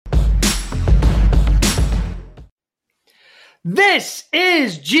This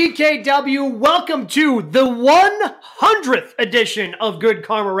is GKW. Welcome to the 100th edition of Good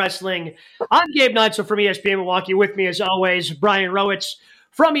Karma Wrestling. I'm Gabe Neitzel from ESPN Milwaukee. With me, as always, Brian Rowitz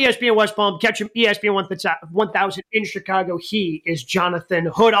from ESPN West Palm. Catch him ESPN 1000 in Chicago. He is Jonathan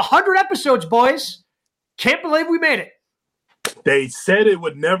Hood. 100 episodes, boys. Can't believe we made it. They said it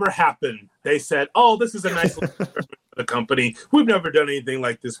would never happen. They said, oh, this is a nice little for the company. We've never done anything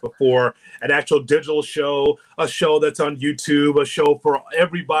like this before. An actual digital show, a show that's on YouTube, a show for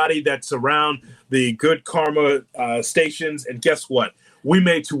everybody that's around the Good Karma stations. And guess what? We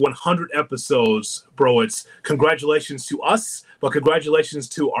made to 100 episodes, bro. It's congratulations to us, but congratulations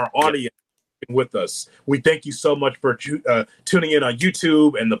to our audience with us. We thank you so much for tuning in on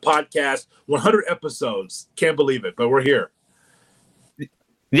YouTube and the podcast. 100 episodes. Can't believe it, but we're here.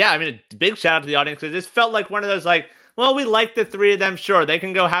 Yeah, I mean, a big shout out to the audience because this felt like one of those, like, well, we like the three of them. Sure, they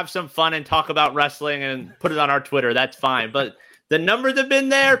can go have some fun and talk about wrestling and put it on our Twitter. That's fine. But the numbers have been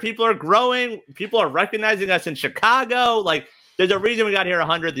there. People are growing. People are recognizing us in Chicago. Like, there's a reason we got here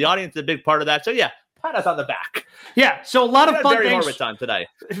 100. The audience is a big part of that. So, yeah, pat us on the back. Yeah, so a lot of fun things. Horowitz on today.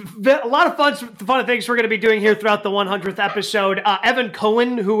 A lot of fun things we're going to be doing here throughout the 100th episode. Evan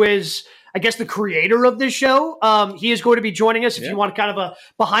Cohen, who is, I guess, the creator of this show, he is going to be joining us if you want kind of a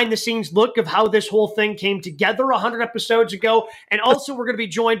behind-the-scenes look of how this whole thing came together 100 episodes ago. And also, we're going to be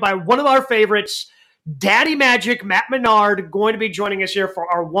joined by one of our favorites, Daddy Magic, Matt Menard, going to be joining us here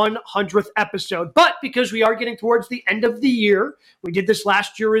for our 100th episode. But because we are getting towards the end of the year, we did this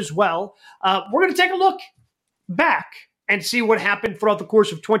last year as well, we're going to take a look back and see what happened throughout the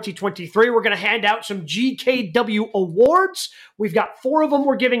course of 2023. We're going to hand out some GKW awards. We've got 4 of them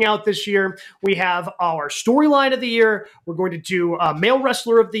we're giving out this year. We have our storyline of the year. We're going to do male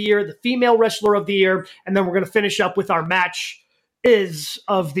wrestler of the year, the female wrestler of the year, and then we're going to finish up with our match is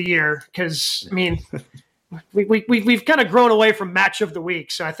of the year. Because, I mean, we've kind of grown away from match of the week,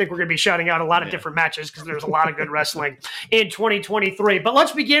 so I think we're going to be shouting out a lot of different matches because there's a lot of good wrestling in 2023. But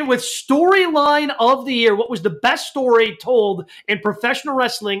let's begin with storyline of the year. What was the best story told in professional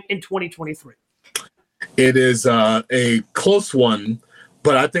wrestling in 2023? It is a close one,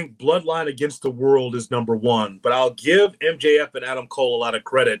 but I think Bloodline Against the World is number one. But I'll give MJF and Adam Cole a lot of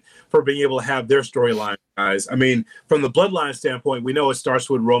credit for being able to have their storyline, guys. I mean, from the Bloodline standpoint, we know it starts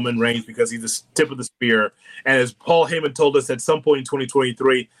with Roman Reigns because he's the tip of the spear. And as Paul Heyman told us at some point in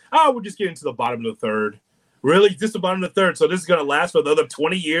 2023, we're just getting to the bottom of the third. Really? Just the bottom of the third. So this is going to last for another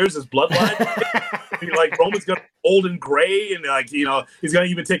 20 years as Bloodline? Like, Roman's going to be old and gray and, like, you know, he's going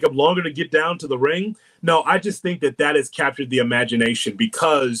to even take him longer to get down to the ring. No, I just think that has captured the imagination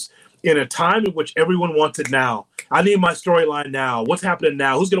because in a time in which everyone wants it now, I need my storyline now. What's happening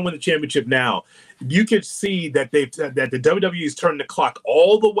now? Who's going to win the championship now? You could see that the WWE is turning the clock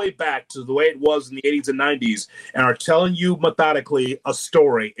all the way back to the way it was in the 80s and 90s and are telling you methodically a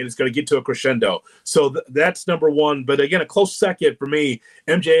story, and it's going to get to a crescendo. So that's number one. But again, a close second for me,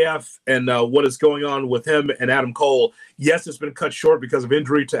 MJF and what is going on with him and Adam Cole. Yes, it's been cut short because of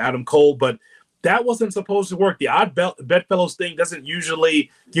injury to Adam Cole, but that wasn't supposed to work. The odd bedfellows thing doesn't usually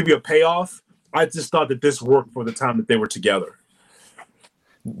give you a payoff. I just thought that this worked for the time that they were together.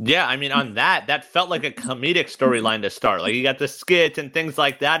 Yeah, I mean, on that felt like a comedic storyline to start. Like, you got the skits and things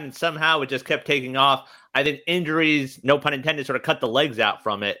like that, and somehow it just kept taking off. I think injuries, no pun intended, sort of cut the legs out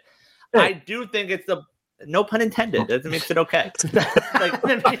from it. Yeah. I do think it's the no pun intended. That makes it okay.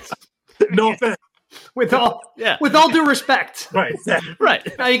 No offense. With all due respect. Right. Right.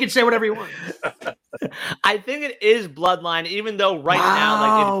 Now you can say whatever you want. I think it is Bloodline, even though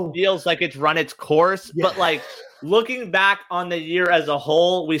now, like, it feels like it's run its course. Yeah. But, like, looking back on the year as a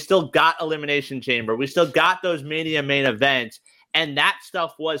whole, we still got Elimination Chamber. We still got those Mania main events. And that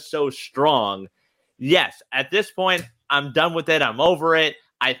stuff was so strong. Yes, at this point, I'm done with it. I'm over it.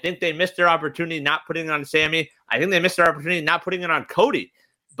 I think they missed their opportunity not putting it on Sammy. I think they missed their opportunity not putting it on Cody.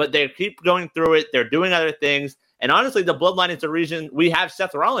 But they keep going through it. They're doing other things. And honestly, the Bloodline is the reason we have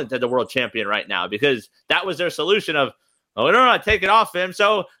Seth Rollins as the world champion right now, because that was their solution of, we don't want to take it off him,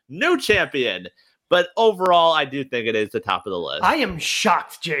 so new champion. But overall, I do think it is the top of the list. I am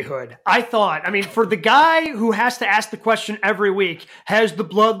shocked, Jay Hood. I thought, for the guy who has to ask the question every week, has the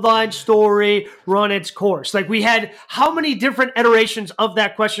Bloodline story run its course? Like, we had how many different iterations of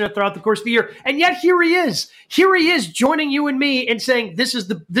that question throughout the course of the year? And yet here he is. Here he is joining you and me and saying this is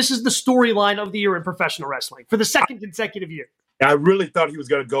the storyline of the year in professional wrestling for the second consecutive year. I really thought he was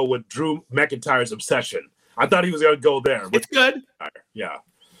going to go with Drew McIntyre's obsession. I thought he was going to go there. It's good. Yeah.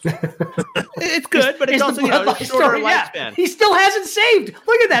 It's good, but it's also, shorter lifespan. Yeah. He still hasn't saved.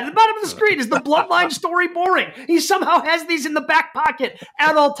 Look at that. At the bottom of the screen is the Bloodline story boring. He somehow has these in the back pocket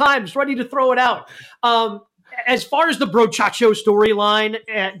at all times, ready to throw it out. as far as the Brochacho storyline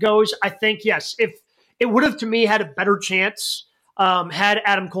goes, I think, yes, if it would have, to me, had a better chance had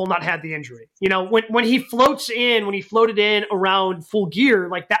Adam Cole not had the injury. You know, when he floated in around Full Gear,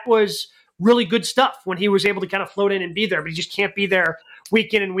 like that was really good stuff when he was able to kind of float in and be there, but he just can't be there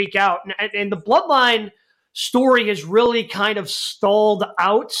week in and week out. And the Bloodline story has really kind of stalled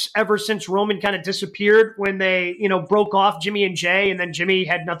out ever since Roman kind of disappeared when they, broke off Jimmy and Jay, and then Jimmy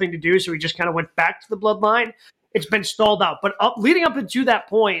had nothing to do, so he just kind of went back to the Bloodline. It's been stalled out. But leading up into that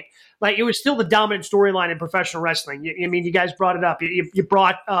point, like it was still the dominant storyline in professional wrestling. You guys brought it up. You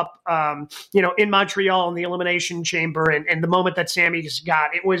brought up, in Montreal in the Elimination Chamber and the moment that Sami just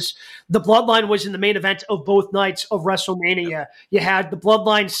got. It was the Bloodline was in the main event of both nights of WrestleMania. You had the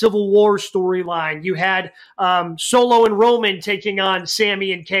Bloodline Civil War storyline. You had Solo and Roman taking on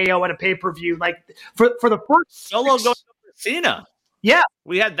Sami and KO at a pay-per-view. Like for the first Solo going over Cena. Yeah.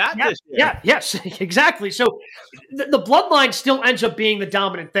 We had that this year. Yes, exactly. So the Bloodline still ends up being the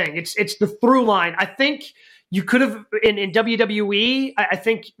dominant thing. It's the through line. I think you could have, in WWE, I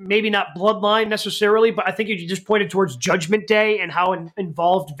think maybe not Bloodline necessarily, but I think you just pointed towards Judgment Day and how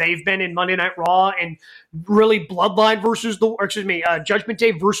involved they've been in Monday Night Raw, and really Bloodline Judgment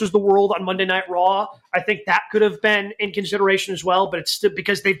Day versus the World on Monday Night Raw. I think that could have been in consideration as well, but it's still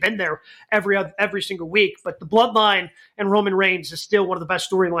because they've been there every single week. But the Bloodline and Roman Reigns is still one of the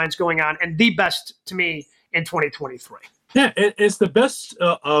best storylines going on, and the best to me in 2023. Yeah, it's the best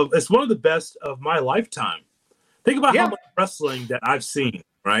it's one of the best of my lifetime. Think about how much wrestling that I've seen,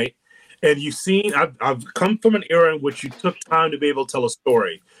 right? And I've come from an era in which you took time to be able to tell a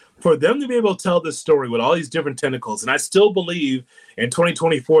story. For them to be able to tell this story with all these different tentacles, and I still believe in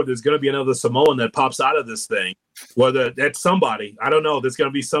 2024 there's going to be another Samoan that pops out of this thing, whether that's somebody. I don't know. There's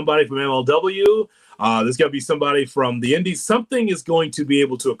going to be somebody from MLW. There's going to be somebody from the Indies. Something is going to be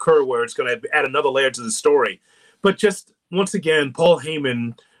able to occur where it's going to add another layer to the story. But just, once again, Paul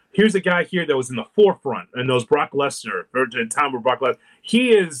Heyman, here's a guy here that was in the forefront, and knows Brock Lesnar, or at the time of Brock Lesnar.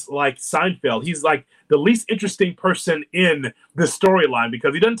 He is like Seinfeld. He's like the least interesting person in the storyline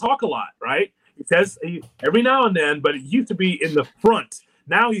because he doesn't talk a lot, right? He says every now and then, but he used to be in the front.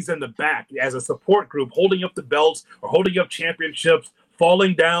 Now he's in the back as a support group, holding up the belts or holding up championships,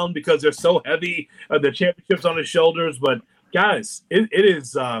 falling down because they're so heavy, the championships on his shoulders. But guys,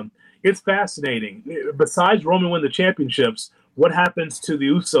 it's fascinating. Besides Roman win the championships, what happens to the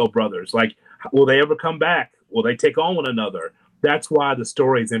Uso brothers? Like, will they ever come back? Will they take on one another? That's why the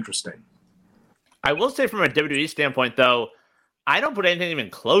story is interesting. I will say from a WWE standpoint, though, I don't put anything even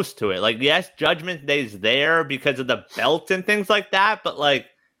close to it. Like, yes, Judgment Day's there because of the belt and things like that, but, like,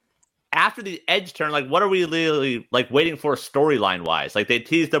 after the Edge turn, like, what are we really, like, waiting for storyline-wise? Like, they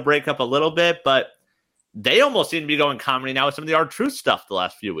teased the breakup a little bit, but they almost seem to be going comedy now with some of the R-Truth stuff the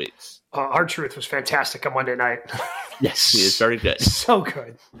last few weeks. R-Truth was fantastic on Monday night. Yes, he is very good. So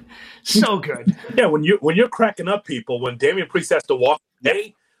good. So good. Yeah, when you're cracking up people, when Damian Priest has to walk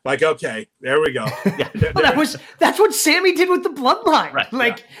away, like, okay, there we go. Well, that's what Sami did with the Bloodline. Right,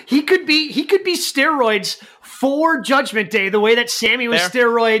 like he could be steroids for Judgment Day, the way that Sami was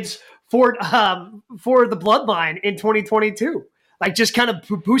steroids for the Bloodline in 2022. Like, just kind of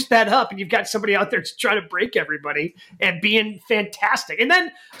boost that up, and you've got somebody out there trying to break everybody and being fantastic, and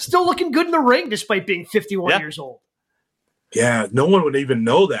then still looking good in the ring despite being 51 years old. Yeah, no one would even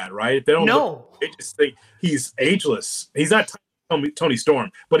know that, right? If they don't know. They just think he's ageless. He's not Tony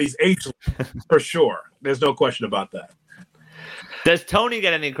Storm, but he's ageless for sure. There's no question about that. Does Tony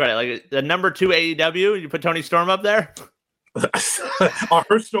get any credit? Like the number 2 AEW, you put Tony Storm up there? On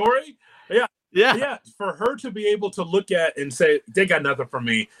her story? Yeah. Yeah. For her to be able to look at and say, they got nothing for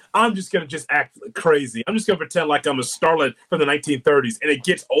me. I'm just going to just act crazy. I'm just going to pretend like I'm a starlet from the 1930s. And it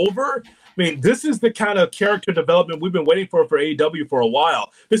gets over. I mean, this is the kind of character development we've been waiting for AEW for a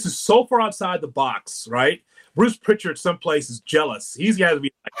while. This is so far outside the box, right? Bruce Pritchard someplace is jealous. He's got to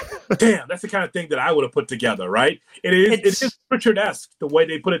be like, damn, that's the kind of thing that I would have put together, right? It is Pritchard-esque the way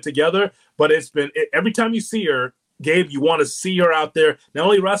they put it together. But every time you see her, Gabe, you want to see her out there, not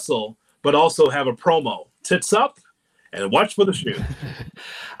only wrestle, but also have a promo. Tits up and watch for the shoe.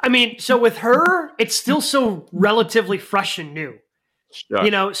 I mean, so with her, it's still so relatively fresh and new.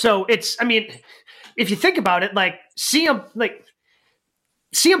 Sure. So it's, I mean, if you think about it, like CM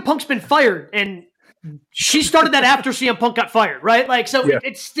Punk's been fired, and she started that after CM Punk got fired, right? Like, so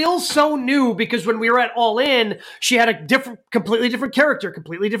it's still so new because when we were at All In, she had a completely different character,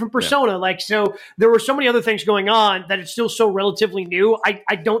 completely different persona. Yeah. Like, so there were so many other things going on that it's still so relatively new.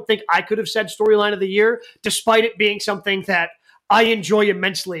 I don't think I could have said storyline of the year, despite it being something that I enjoy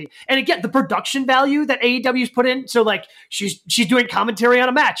immensely. And again, the production value that AEW's put in. So like she's doing commentary on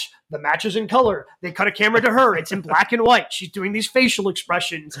a match. The match is in color. They cut a camera to her. It's in black and white. She's doing these facial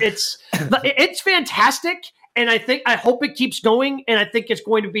expressions. It's fantastic. And I hope it keeps going. And I think it's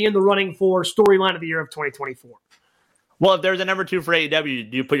going to be in the running for storyline of the year of 2024. Well, if there's a number 2 for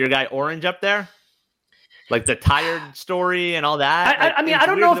AEW, do you put your guy Orange up there? Like the tired story and all that? I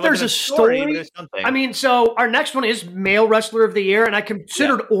don't know if there's a story. I mean, so our next one is Male Wrestler of the Year, and I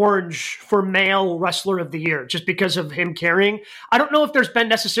considered Orange for Male Wrestler of the Year just because of him carrying. I don't know if there's been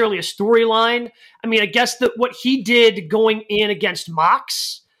necessarily a storyline. I mean, I guess that what he did going in against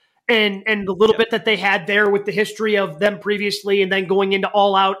Mox and the little bit that they had there with the history of them previously and then going into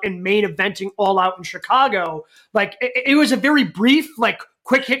All Out and main eventing All Out in Chicago, like it was a very brief, like,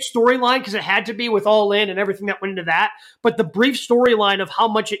 quick hit storyline because it had to be with All In and everything that went into that. But the brief storyline of how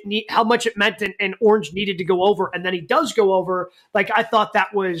much it meant and Orange needed to go over, and then he does go over. Like I thought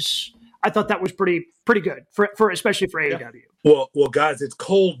that was pretty good for especially for AEW. Well, guys, it's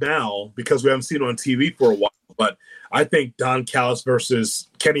cold now because we haven't seen it on TV for a while. But I think Don Callis versus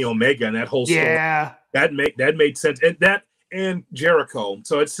Kenny Omega and that whole story, that made sense. And Jericho.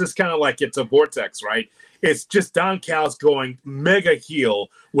 So it's just kind of like it's a vortex, right? It's just Don Callis going mega heel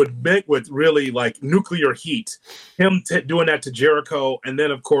with really like nuclear heat. Him doing that to Jericho, and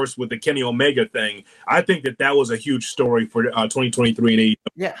then of course with the Kenny Omega thing. I think that was a huge story for 2023 and AEW.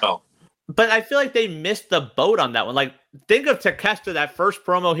 Yeah. But I feel like they missed the boat on that one. Like think of Takeshita, that first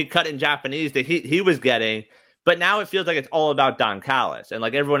promo he cut in Japanese that he was getting. But now it feels like it's all about Don Callis, and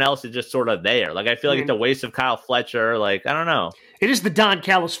like everyone else is just sort of there. Like I feel like it's a waste of Kyle Fletcher. Like I don't know. It is the Don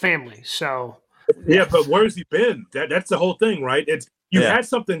Callis family, so. Yeah, but where's he been? That's the whole thing, right? You had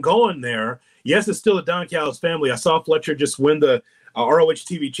something going there. Yes, it's still a Don Callis family. I saw Fletcher just win the ROH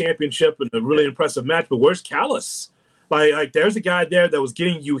TV championship in a really impressive match, but where's Callis? Like there's a guy there that was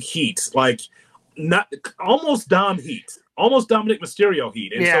getting you heat, like not almost Dom heat, almost Dominic Mysterio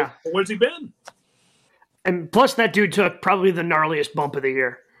heat. And so where's he been? And plus that dude took probably the gnarliest bump of the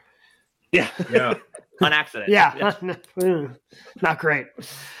year. Yeah. On accident. Yeah. Not great.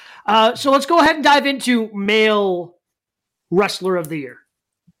 So let's go ahead and dive into Male Wrestler of the Year.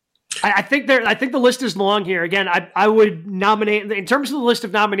 I think the list is long here. Again, I would nominate, in terms of the list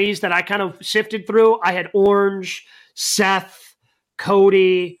of nominees that I kind of sifted through, I had Orange, Seth,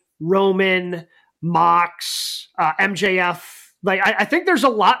 Cody, Roman, Mox, MJF. Like I think there's a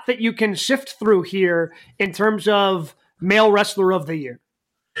lot that you can sift through here in terms of Male Wrestler of the Year.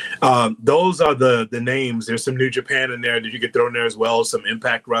 Those are the names. There's some New Japan in there that you could throw in there as well, some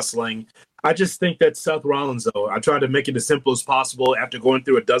Impact Wrestling. I just think that Seth Rollins, though, I tried to make it as simple as possible after going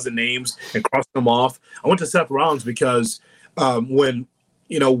through a dozen names and crossing them off. I went to Seth Rollins because with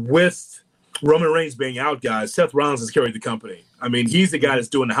Roman Reigns being out, guys, Seth Rollins has carried the company. I mean, he's the guy that's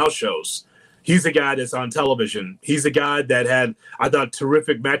doing the house shows. He's the guy that's on television. He's the guy that had, I thought,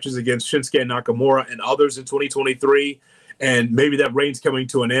 terrific matches against Shinsuke Nakamura and others in 2023. And maybe that reign's coming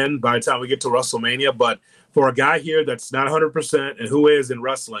to an end by the time we get to WrestleMania. But for a guy here that's not 100% and who is in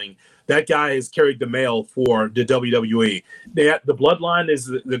wrestling, that guy has carried the mail for the WWE. The Bloodline is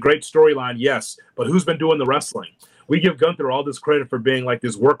the great storyline, yes. But who's been doing the wrestling? We give Gunther all this credit for being like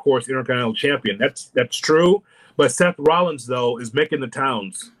this workhorse Intercontinental Champion. That's true. But Seth Rollins, though, is making the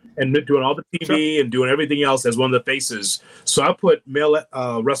towns and doing all the TV and doing everything else as one of the faces. So I put Male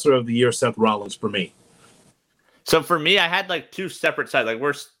Wrestler of the Year, Seth Rollins, for me. So for me, I had like two separate sides. Like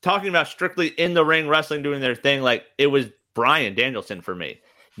we're talking about strictly in the ring wrestling, doing their thing. Like it was Bryan Danielson for me.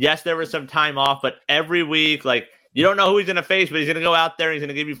 Yes, there was some time off, but every week, like you don't know who he's going to face, but he's going to go out there and he's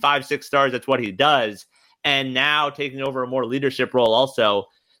going to give you 5-6 stars. That's what he does. And now taking over a more leadership role also.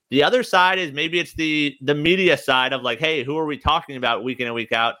 The other side is maybe it's the media side of like, hey, who are we talking about week in and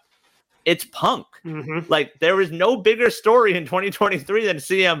week out? It's Punk. Mm-hmm. Like there was no bigger story in 2023 than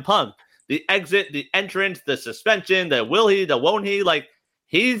CM Punk. The exit, the entrance, the suspension, the will he, the won't he. Like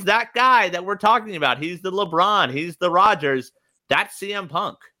he's that guy that we're talking about. He's the LeBron. He's the Rodgers. That's CM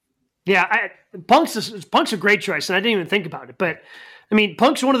Punk. Yeah, Punk's a great choice, and I didn't even think about it. But, I mean,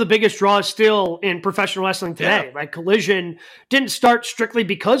 Punk's one of the biggest draws still in professional wrestling today. Yeah. Like, Collision didn't start strictly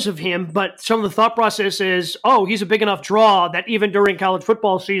because of him, but some of the thought process is, he's a big enough draw that even during college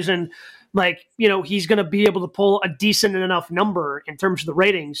football season, like, you know, he's going to be able to pull a decent enough number in terms of the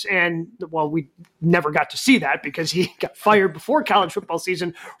ratings. And, well, we never got to see that because he got fired before college football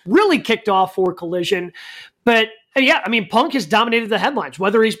season really kicked off for Collision. But, yeah, I mean, Punk has dominated the headlines,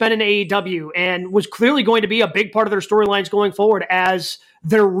 whether he's been in AEW and was clearly going to be a big part of their storylines going forward as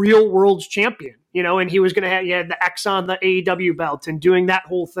their real world's champion, and he was going to have the X on the AEW belt and doing that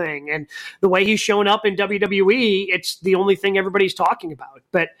whole thing. And the way he's shown up in WWE, it's the only thing everybody's talking about.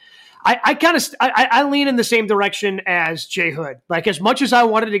 But I lean in the same direction as Jay Hood. Like, as much as I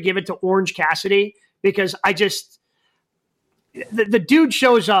wanted to give it to Orange Cassidy, because the dude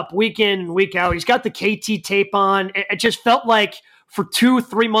shows up week in, week out. He's got the KT tape on. It just felt like for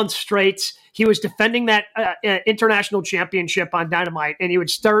 2-3 months straight, he was defending that international championship on Dynamite, and he would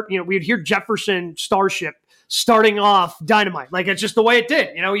start, we'd hear Jefferson Starship starting off Dynamite. Like, it's just the way it did.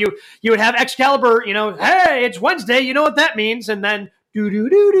 You would have Excalibur, hey, it's Wednesday. You know what that means. And then do.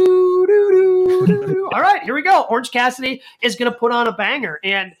 All right, here we go. Orange Cassidy is going to put on a banger.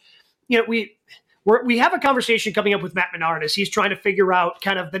 And, we have a conversation coming up with Matt Menard as he's trying to figure out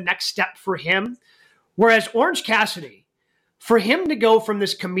kind of the next step for him. Whereas Orange Cassidy, for him to go from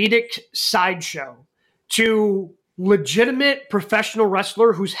this comedic sideshow to legitimate professional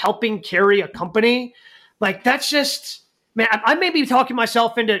wrestler who's helping carry a company, like, that's just, man, I may be talking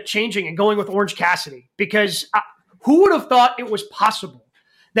myself into changing and going with Orange Cassidy, because who would have thought it was possible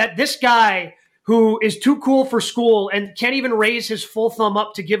that this guy who is too cool for school and can't even raise his full thumb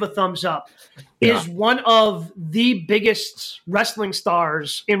up to give a thumbs up is one of the biggest wrestling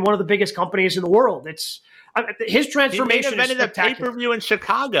stars in one of the biggest companies in the world. His transformation is spectacular. A pay-per-view in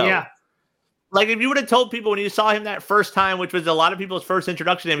Chicago. Yeah. Like, if you would have told people when you saw him that first time, which was a lot of people's first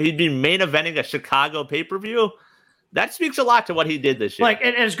introduction to him, he'd be main eventing a Chicago pay-per-view, that speaks a lot to what he did this year. Like,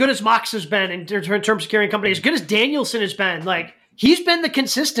 and as good as Mox has been in terms of carrying company, as good as Danielson has been, like, he's been the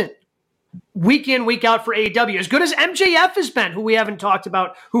consistent week in, week out for AEW. As good as MJF has been, who we haven't talked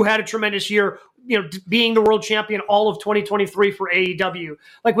about, who had a tremendous year, being the world champion all of 2023 for AEW.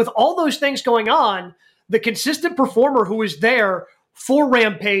 Like, with all those things going on, the consistent performer who was there for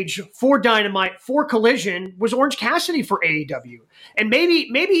Rampage, for Dynamite, for Collision was Orange Cassidy for AEW. And maybe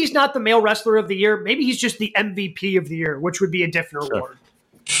he's not the male wrestler of the year. Maybe he's just the MVP of the year, which would be a different award.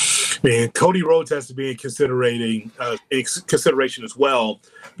 Man, Cody Rhodes has to be in consideration as well,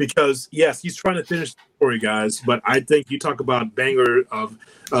 because yes, he's trying to finish the story, guys. But I think you talk about banger of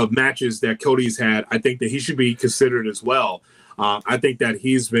matches that Cody's had. I think that he should be considered as well. I think that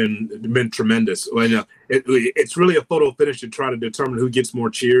he's been tremendous. It's really a photo finish to try to determine who gets more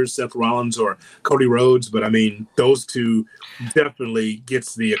cheers, Seth Rollins or Cody Rhodes. But I mean, those two definitely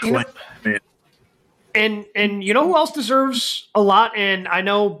gets the acclaim, man. And you know who else deserves a lot? And I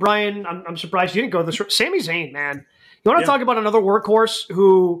know, Brian, I'm surprised you didn't go this route. Sami Zayn, man. You want to talk about another workhorse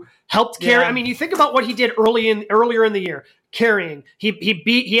who helped carry? I mean, you think about what he did earlier in the year, carrying.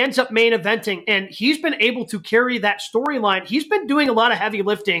 He ends up main eventing, and he's been able to carry that storyline. He's been doing a lot of heavy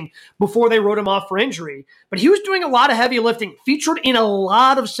lifting before they wrote him off for injury, but he was doing a lot of heavy lifting, featured in a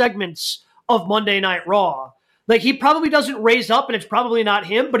lot of segments of Monday Night Raw. Like, he probably doesn't raise up, and it's probably not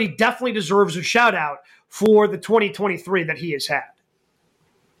him, but he definitely deserves a shout out for the 2023 that he has had.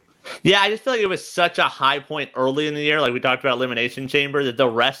 Yeah, I just feel like it was such a high point early in the year, like we talked about Elimination Chamber, that the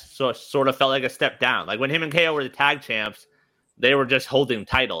rest sort of felt like a step down. Like, when him and KO were the tag champs, they were just holding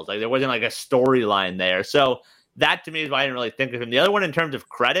titles. Like, there wasn't like a storyline there. So that, to me, is why I didn't really think of him. The other one, in terms of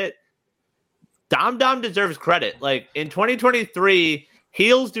credit, Dom Dom deserves credit. Like, in 2023,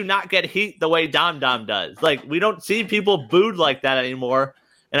 heels do not get heat the way Dom Dom does. Like, we don't see people booed like that anymore.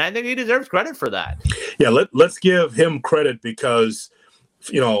 And I think he deserves credit for that. Yeah, let's give him credit, because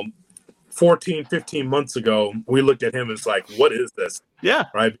 14, 15 months ago, we looked at him as like, what is this? Yeah.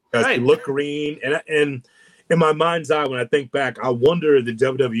 Right? Because he looked green. And in my mind's eye, when I think back, I wonder, the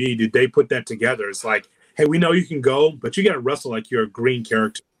WWE, did they put that together? It's like, hey, we know you can go, but you got to wrestle like you're a green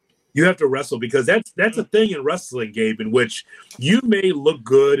character. You have to wrestle, because that's a thing in wrestling, Gabe, in which you may look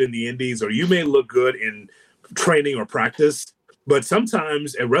good in the indies, or you may look good in training or practice, but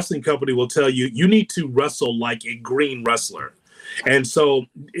sometimes a wrestling company will tell you, you need to wrestle like a green wrestler. And so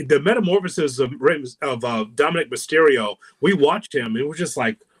the metamorphosis of Dominic Mysterio, we watched him and we're just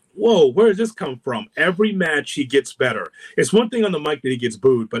like, whoa, where does this come from? Every match he gets better. It's one thing on the mic that he gets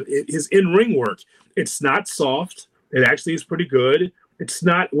booed, but his in-ring work, it's not soft. It actually is pretty good. It's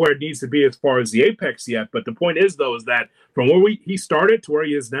not where it needs to be as far as the apex yet. But the point is, though, is that from where he started to where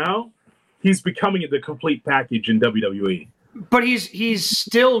he is now, he's becoming the complete package in WWE. But he's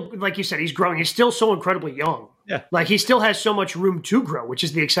still, like you said, he's growing. He's still so incredibly young. Yeah. Like, he still has so much room to grow, which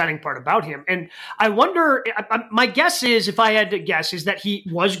is the exciting part about him. And I wonder, my guess is, if I had to guess, is that he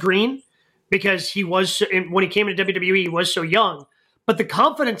was green, because he was, when he came into WWE, he was so young. But the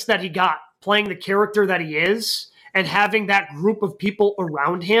confidence that he got playing the character that he is and having that group of people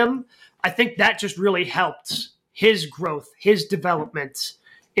around him, I think that just really helped his growth, his development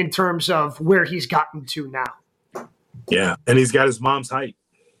in terms of where he's gotten to now. Yeah, and he's got his mom's height.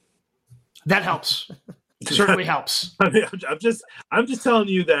 That helps. Certainly helps. I mean, I'm just telling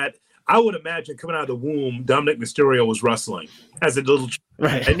you that I would imagine coming out of the womb, Dominic Mysterio was wrestling as a little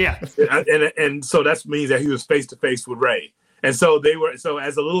right, and so that means that he was face to face with Ray, and so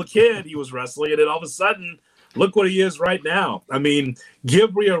as a little kid he was wrestling, and then all of a sudden, look what he is right now. I mean,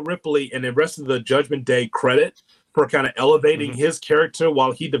 give Rhea Ripley and the rest of the Judgment Day credit for kind of elevating his character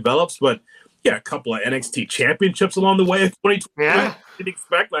while he develops, but yeah, a couple of NXT championships along the way. 2020, yeah, you'd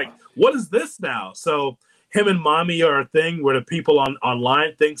expect what is this now? So him and Mommy are a thing where the people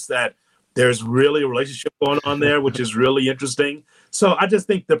online thinks that there's really a relationship going on there, which is really interesting. So I just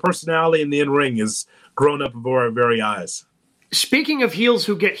think the personality in the in-ring is grown up before our very eyes. Speaking of heels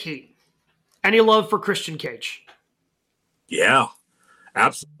who get heat, any love for Christian Cage? Yeah,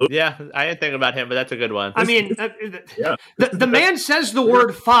 absolutely. Yeah, I didn't think about him, but that's a good one. I mean, the man says the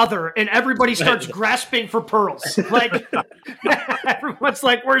word father, and everybody starts grasping for pearls. Like, everyone's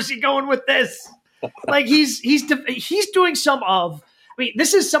like, where's he going with this? Like, he's doing some of... I mean,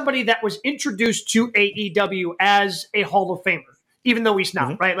 this is somebody that was introduced to AEW as a Hall of Famer, even though he's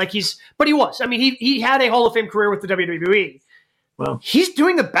not, right? Like, but he was. I mean, he had a Hall of Fame career with the WWE. Well, he's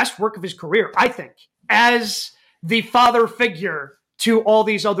doing the best work of his career, I think, as the father figure to all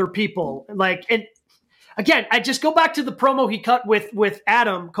these other people. Like, and again, I just go back to the promo he cut with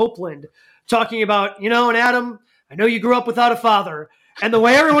Adam Copeland, talking about, and Adam, I know you grew up without a father, and the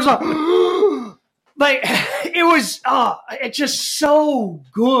way everyone's like, it was, it's just so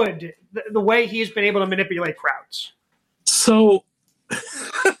good, the way he's been able to manipulate crowds. So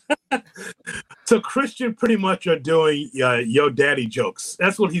Christian pretty much are doing yo daddy jokes.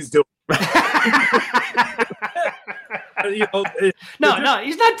 That's what he's doing. No,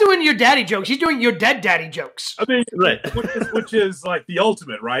 he's not doing your daddy jokes. He's doing your dead daddy jokes. I mean, right. which is like the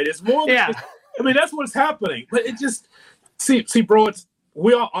ultimate, right? It's more. Yeah. I mean, that's what's happening. But it just see, bro.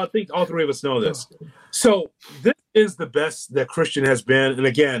 I think all three of us know this. So this is the best that Christian has been. And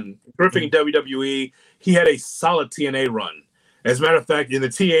again, terrific in WWE. He had a solid TNA run. As a matter of fact, in the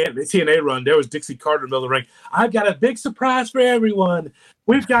TNA run, there was Dixie Carter in the middle of the ring. I've got a big surprise for everyone.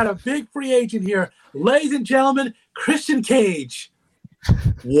 We've got a big free agent here. Ladies and gentlemen, Christian Cage.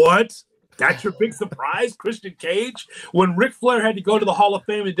 What? That's your big surprise, Christian Cage? When Ric Flair had to go to the Hall of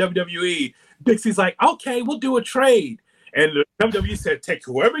Fame in WWE, Dixie's like, okay, we'll do a trade. And the WWE said, take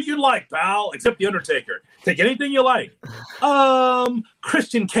whoever you like, pal, except The Undertaker. Take anything you like.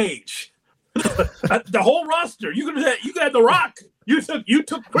 Christian Cage. The whole roster. You could have The Rock. You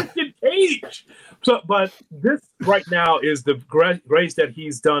took Christian Cage. So, but this right now is the grace that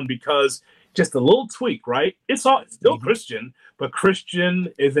he's done, because just a little tweak, right? It's still Christian, but Christian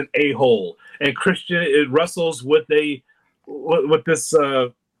is an a-hole, and Christian wrestles with this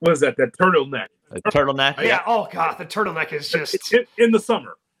what is that turtleneck? A turtleneck. Yeah. Oh God, the turtleneck is just in the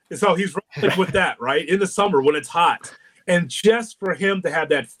summer. So he's wrestling with that, right? In the summer when it's hot. And just for him to have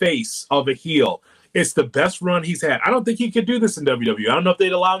that face of a heel, it's the best run he's had. I don't think he could do this in WWE. I don't know if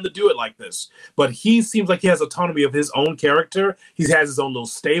they'd allow him to do it like this. But he seems like he has autonomy of his own character. He has his own little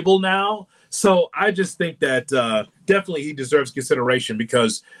stable now. So I just think that definitely he deserves consideration,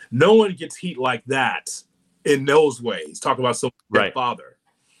 because no one gets heat like that in those ways. Talk about someone's right. Father.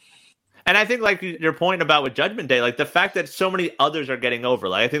 And I think, like your point about with Judgment Day, like the fact that so many others are getting over,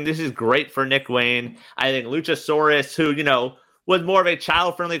 like I think this is great for Nick Wayne. I think Luchasaurus, who, was more of a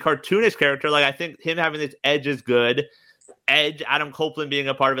child-friendly cartoonish character, like I think him having this edge is good. Edge, Adam Copeland being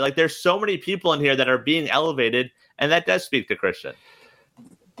a part of it. Like there's so many people in here that are being elevated, and that does speak to Christian.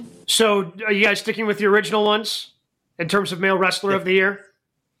 So are you guys sticking with the original ones in terms of male wrestler of the year?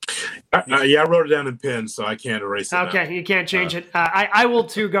 Yeah, I wrote it down in pen, so I can't erase it. Okay, now. You can't change it. I will,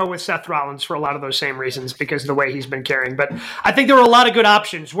 too, go with Seth Rollins for a lot of those same reasons, because of the way he's been carrying. But I think there are a lot of good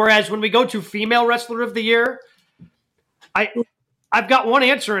options. Whereas when we go to female wrestler of the year, I've got one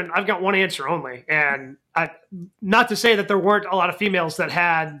answer, and I've got one answer only. And not to say that there weren't a lot of females that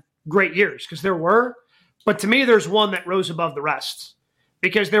had great years, because there were. But to me, there's one that rose above the rest.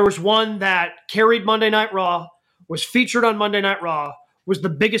 Because there was one that carried Monday Night Raw, was featured on Monday Night Raw, was the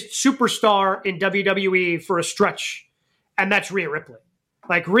biggest superstar in WWE for a stretch, and that's Rhea Ripley.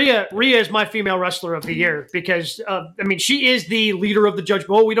 Like Rhea is my female wrestler of the year, because she is the leader of the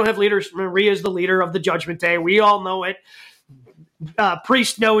Judgment. Well, we don't have leaders. Rhea is the leader of the Judgment Day. We all know it.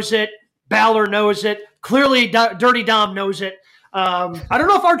 Priest knows it. Balor knows it. Clearly, Dirty Dom knows it. I don't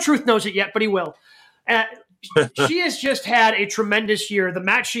know if R-Truth knows it yet, but he will. She has just had a tremendous year. The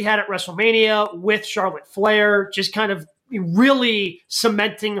match she had at WrestleMania with Charlotte Flair, just kind of really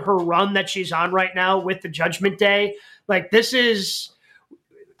cementing her run that she's on right now with the Judgment Day. Like, this is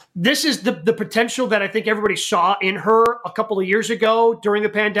this is the potential that I think everybody saw in her a couple of years ago during the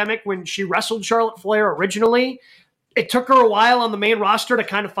pandemic when she wrestled Charlotte Flair originally. It took her a while on the main roster to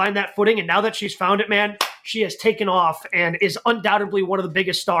kind of find that footing, and now that she's found it, man, she has taken off and is undoubtedly one of the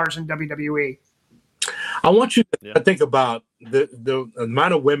biggest stars in WWE. I want you to think about the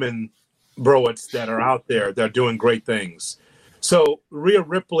amount of women, Broets, that are out there that are doing great things. So Rhea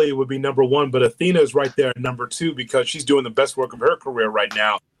Ripley would be number one, but Athena is right there at number two because she's doing the best work of her career right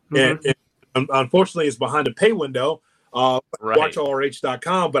now. Mm-hmm. And unfortunately, it's behind a pay window.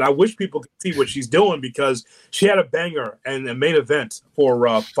 WatchRH.com, but I wish people could see what she's doing because she had a banger and a main event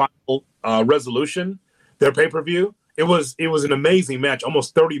for Final Resolution, their pay-per-view. It was an amazing match,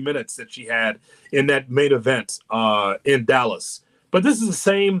 almost 30 minutes that she had in that main event in Dallas. But this is the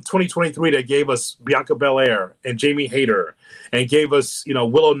same 2023 that gave us Bianca Belair and Jamie Hayter and gave us,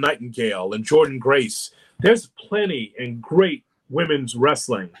 Willow Nightingale and Jordynne Grace. There's plenty and great women's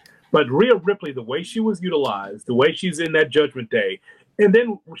wrestling. But Rhea Ripley, the way she was utilized, the way she's in that Judgment Day, and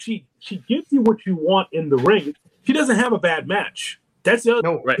then she gives you what you want in the ring. She doesn't have a bad match. That's the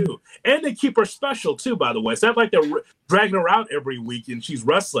other thing, too. And they keep her special, too, by the way. It's not like they're dragging her out every week and she's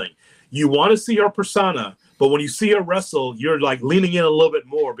wrestling. You want to see her persona, but when you see her wrestle, you're like leaning in a little bit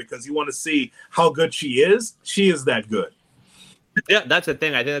more because you want to see how good she is. She is that good. Yeah, that's the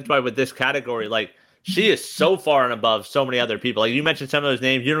thing. I think that's why with this category, like, she is so far and above so many other people. Like you mentioned some of those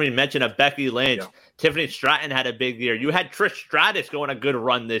names. You didn't even mention a Becky Lynch. Yeah. Tiffany Stratton had a big year. You had Trish Stratus going a good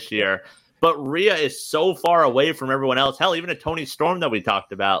run this year. But Rhea is so far away from everyone else. Hell, even a Toni Storm that we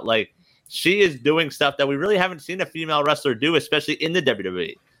talked about. Like, she is doing stuff that we really haven't seen a female wrestler do, especially in the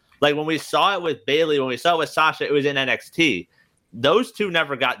WWE. Like, when we saw it with Bayley, when we saw it with Sasha, it was in NXT. Those two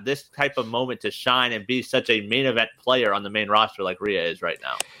never got this type of moment to shine and be such a main event player on the main roster like Rhea is right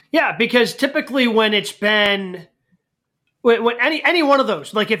now. Yeah, because typically when it's been when any one of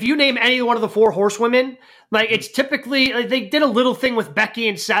those, like if you name any one of the four horsewomen, like it's typically like they did a little thing with Becky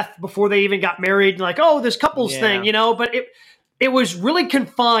and Seth before they even got married, like, oh, this couples thing, but it was really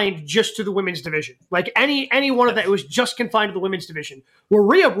confined just to the women's division. Like any one of that, it was just confined to the women's division. Where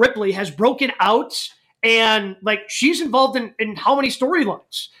Rhea Ripley has broken out and like she's involved in how many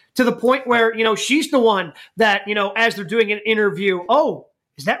storylines to the point where, she's the one that, as they're doing an interview, oh,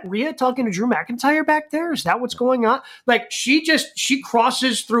 is that Rhea talking to Drew McIntyre back there? Is that what's going on? Like she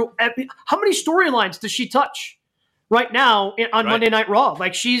crosses through how many storylines does she touch right now on Monday Night Raw?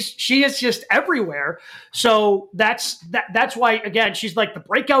 Like she is just everywhere. So that's why, again, she's like the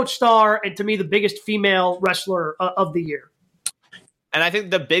breakout star and to me the biggest female wrestler of the year. And I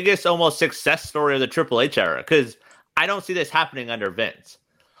think the biggest almost success story of the Triple H era, because I don't see this happening under Vince.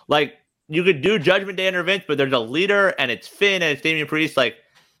 Like, you could do Judgment Day under Vince, but there's a leader, and it's Finn, and it's Damian Priest. Like,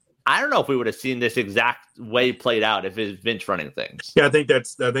 I don't know if we would have seen this exact way played out if it's Vince running things. Yeah, I think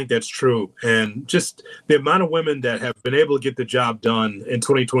that's true. And just the amount of women that have been able to get the job done in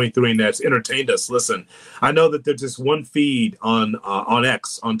 2023 and that's entertained us. Listen, I know that there's just one feed on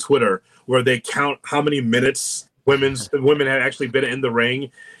X, on Twitter, where they count how many minutes women had actually been in the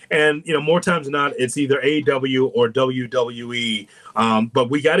ring. And, more times than not, it's either AEW or WWE. But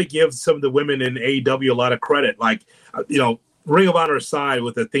we got to give some of the women in AEW a lot of credit. Like, Ring of Honor aside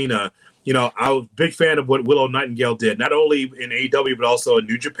with Athena, I was a big fan of what Willow Nightingale did, not only in AEW, but also in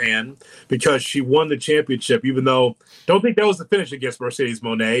New Japan, because she won the championship, even though don't think that was the finish against Mercedes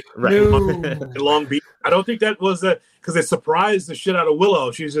Moné in Long Beach. I don't think that was because it surprised the shit out of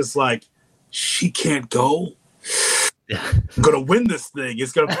Willow. She's just like, she can't go. I'm gonna win this thing.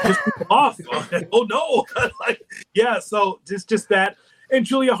 It's gonna piss people off. Oh no! So just that. And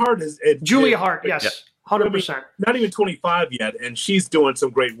Julia Hart Hart, yes, 100%. Not even 25 yet, and she's doing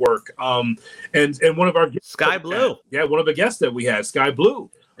some great work. And one of our guests, Sky Blue, one of the guests that we had, Sky Blue,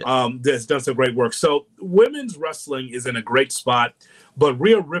 has done some great work. So women's wrestling is in a great spot, but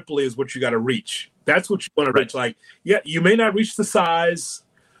Rhea Ripley is what you got to reach. That's what you want to reach. Like, you may not reach the size,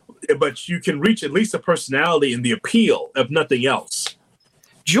 but you can reach at least the personality and the appeal, if nothing else.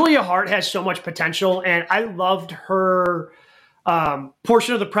 Julia Hart has so much potential, and I loved her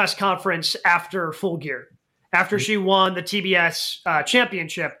portion of the press conference after Full Gear, after she won the TBS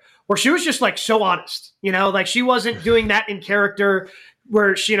championship, where she was just like so honest, like she wasn't doing that in character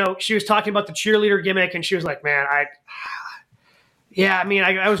where she was talking about the cheerleader gimmick and she was like, man, Yeah, I mean,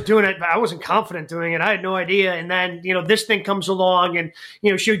 I was doing it, but I wasn't confident doing it. I had no idea. And then, this thing comes along and,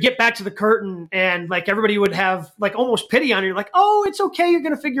 she would get back to the curtain and like everybody would have like almost pity on her. Like, oh, it's okay. You're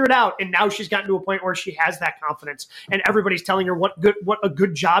going to figure it out. And now she's gotten to a point where she has that confidence and everybody's telling her what a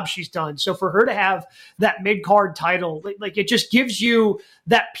good job she's done. So for her to have that mid-card title, like it just gives you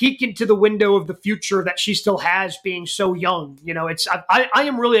that peek into the window of the future that she still has being so young. I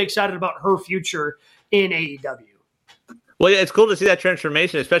am really excited about her future in AEW. Well, yeah, it's cool to see that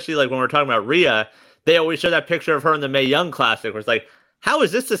transformation, especially like when we're talking about Rhea. They always show that picture of her in the Mae Young Classic where it's like, how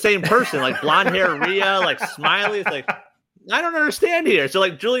is this the same person? Like blonde hair Rhea, like smiley. It's like, I don't understand here. So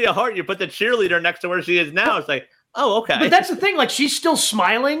like Julia Hart, you put the cheerleader next to where she is now. It's like, oh, okay. But that's the thing. Like she's still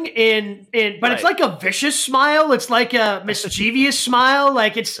smiling but it's like a vicious smile. It's like a mischievous smile.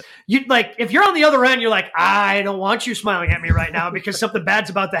 Like if you're on the other end, you're like, I don't want you smiling at me right now because something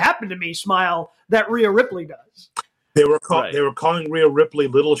bad's about to happen to me. Smile that Rhea Ripley does. They were calling Rhea Ripley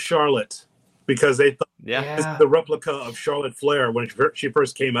Little Charlotte because they thought this is the replica of Charlotte Flair when she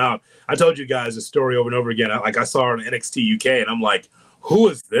first came out. I told you guys the story over and over again. I saw her on NXT UK, and I'm like, who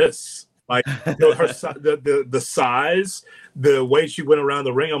is this? Like her the size, the way she went around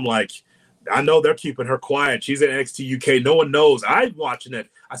the ring. I'm like, I know they're keeping her quiet. She's at NXT UK. No one knows. I'm watching it.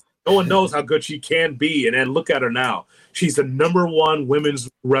 No one knows how good she can be. And then look at her now. She's the number one women's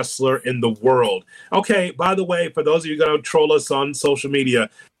wrestler in the world. Okay, by the way, for those of you going to troll us on social media,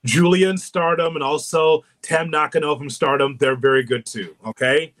 Julia in Stardom and also Tam Nakano from Stardom, they're very good too,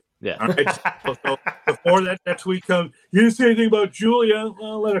 okay? Yeah. All right? So before that tweet comes, you didn't say anything about Julia,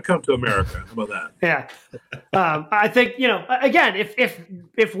 well, let her come to America. How about that? Yeah. I think, again,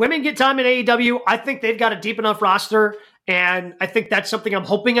 if women get time in AEW, I think they've got a deep enough roster, and I think that's something I'm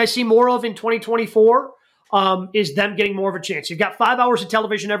hoping I see more of in 2024. Is them getting more of a chance. You've got 5 hours of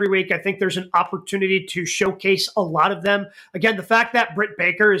television every week. I think there's an opportunity to showcase a lot of them. Again, the fact that Britt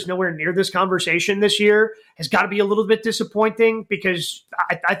Baker is nowhere near this conversation this year has got to be a little bit disappointing because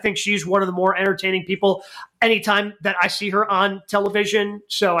I think she's one of the more entertaining people anytime that I see her on television.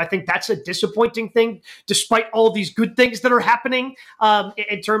 So I think that's a disappointing thing, despite all these good things that are happening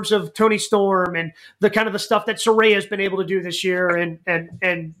in terms of Toni Storm and the kind of the stuff that Saraya has been able to do this year. And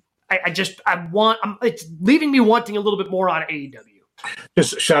it's leaving me wanting a little bit more on AEW.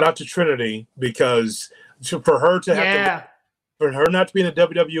 Just shout out to Trinity because for her not to be in the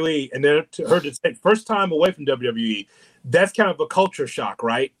WWE and then to her to take first time away from WWE, that's kind of a culture shock,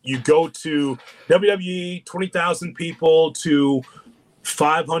 right? You go to WWE, 20,000 people to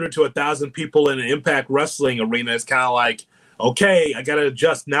 500 to 1,000 people in an Impact Wrestling arena. It's kind of like, okay, I got to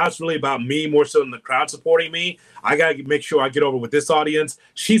adjust. Now it's really about me more so than the crowd supporting me. I got to make sure I get over with this audience.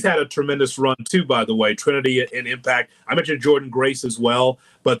 She's had a tremendous run too, by the way, Trinity and Impact. I mentioned Jordan Grace as well,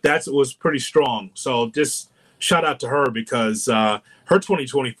 but that was pretty strong. So just shout out to her because her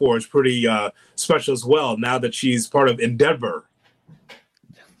 2024 is pretty special as well now that she's part of Endeavor.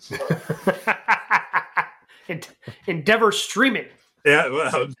 Endeavor Streaming. Yeah,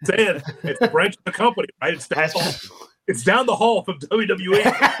 well, I'm saying it's a branch of the company, right? It's down the hall from WWE.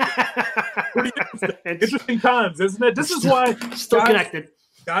 Pretty interesting times, isn't it? This is why still connected.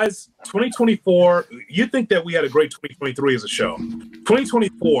 Guys, 2024, you think that we had a great 2023 as a show.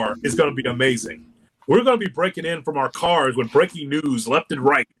 2024 is going to be amazing. We're going to be breaking in from our cars with breaking news left and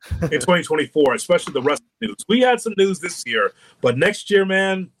right in 2024, especially the wrestling news. We had some news this year, but next year,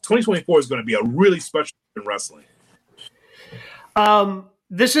 man, 2024 is going to be a really special year in wrestling.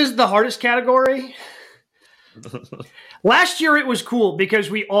 This is the hardest category. Last year it was cool because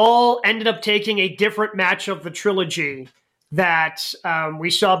we all ended up taking a different match of the trilogy that we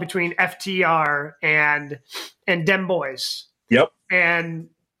saw between FTR and Dem Boys. Yep. And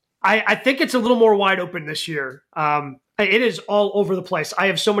I think it's a little more wide open this year. It is all over the place. I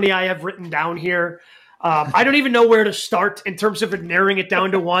have so many I have written down here. I don't even know where to start in terms of narrowing it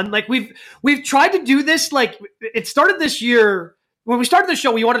down to one. Like we've tried to do this. Like it started this year. When we started the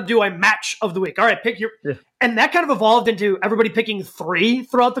show, we wanted to do a match of the week. All right, pick your, and that kind of evolved into everybody picking 3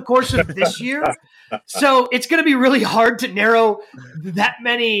 throughout the course of this year. So it's going to be really hard to narrow that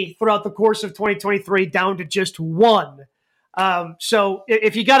many throughout the course of 2023 down to just one. So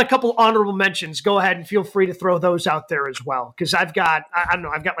if you got a couple honorable mentions, go ahead and feel free to throw those out there as well. Because I've got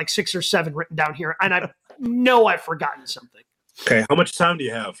like 6 or 7 written down here, and I know I've forgotten something. Okay, how much time do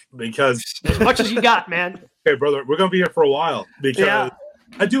you have? Because as much as you got, man. Okay, brother, we're going to be here for a while because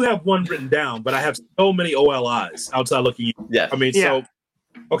I do have one written down, but I have so many OLIs outside looking. Yeah. I mean, so,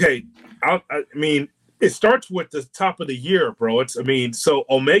 okay, I mean, it starts with the top of the year, bro. So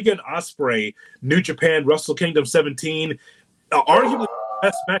Omega and Ospreay, New Japan, Wrestle Kingdom 17, arguably the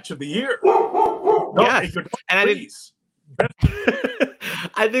best match of the year. No, and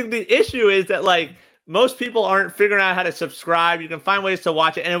I think the issue is that like most people aren't figuring out how to subscribe. You can find ways to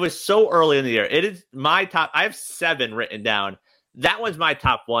watch it, and it was so early in the year. It is my top. I have 7 written down. That was my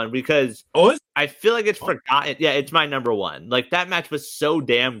top one because I feel like it's forgotten. Yeah, it's my number one. Like that match was so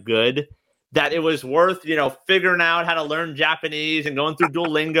damn good that it was worth, figuring out how to learn Japanese and going through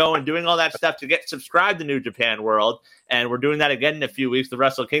Duolingo and doing all that stuff to get subscribed to New Japan World. And we're doing that again in a few weeks, the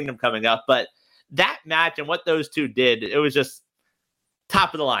Wrestle Kingdom coming up. But that match and what those two did, it was just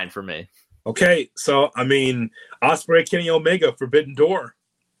top of the line for me. Okay, so, Ospreay, Kenny Omega, Forbidden Door.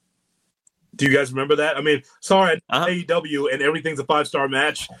 Do you guys remember that? Sorry, AEW and everything's a 5-star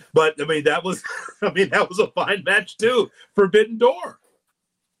match, but that was a fine match too. Forbidden Door.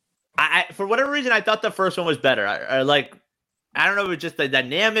 I for whatever reason, I thought the first one was better. I don't know if it was just the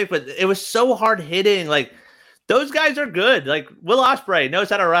dynamic, but it was so hard hitting. Like those guys are good. Like Will Ospreay knows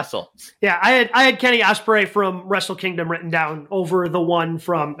how to wrestle. Yeah, I had Kenny Ospreay from Wrestle Kingdom written down over the one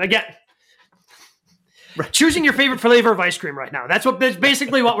from again. Choosing your favorite flavor of ice cream right now. That's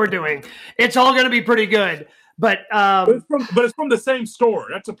basically what we're doing. It's all going to be pretty good, but it's from the same store.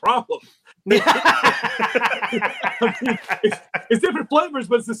 That's a problem. It's different flavors,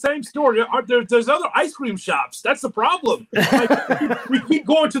 but it's the same store. There's other ice cream shops. That's the problem. Like, we keep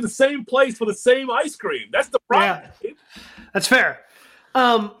going to the same place for the same ice cream. That's the problem. Yeah, that's fair.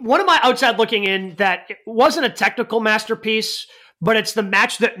 One of my outside looking in that it wasn't a technical masterpiece, but it's the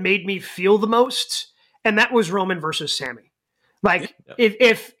match that made me feel the most. And that was Roman versus Sammy. Like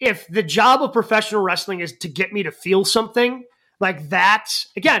if the job of professional wrestling is to get me to feel something like that,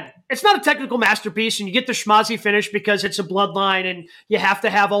 again, it's not a technical masterpiece and you get the schmozzy finish because it's a bloodline and you have to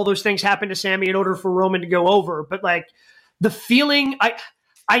have all those things happen to Sammy in order for Roman to go over. But like the feeling,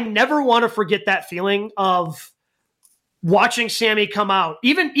 I never want to forget that feeling of watching Sammy come out,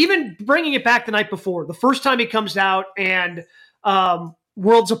 even bringing it back the night before, the first time he comes out and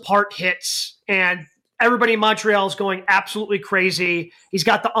Worlds Apart hits and everybody in Montreal is going absolutely crazy. He's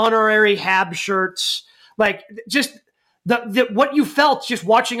got the honorary Hab shirts. Like just the what you felt just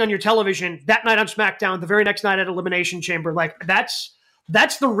watching on your television that night on SmackDown, the very next night at Elimination Chamber. Like that's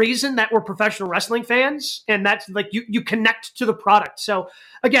the reason that we're professional wrestling fans. And that's like you connect to the product. So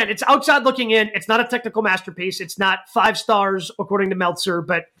again, it's outside looking in. It's not a technical masterpiece. It's not 5 stars according to Meltzer,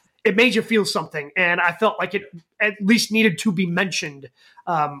 but it made you feel something. And I felt like it at least needed to be mentioned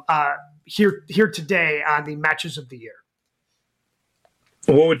here today on the matches of the year.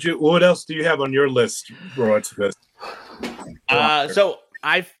 What else do you have on your list, Roy? So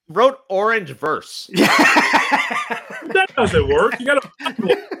I wrote Orange Verse. That doesn't work. You got to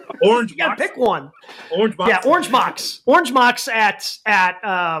Orange. You got to pick one. Orange Mox. Yeah, Orange Mox. Orange Mox at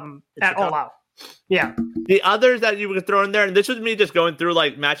All Out. Yeah. The others that you could throw in there, and this was me just going through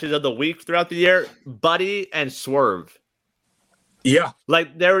like matches of the week throughout the year, Buddy and Swerve. Yeah.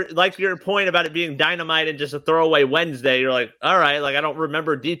 Like your point about it being Dynamite and just a throwaway Wednesday, you're like, all right, like I don't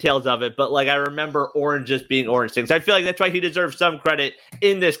remember details of it, but like I remember Orange just being Orange things. I feel like that's why he deserves some credit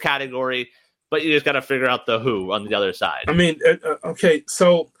in this category, but you just got to figure out the who on the other side. Okay,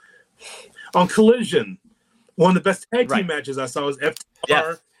 so on Collision, one of the best tag team matches I saw was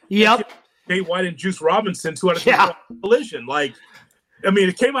FTR. Yep. Jay White and Juice Robinson, 2 out of 3 Collision. Like,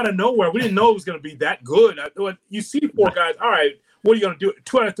 it came out of nowhere. We didn't know it was going to be that good. You see 4 guys, all right, what are you going to do?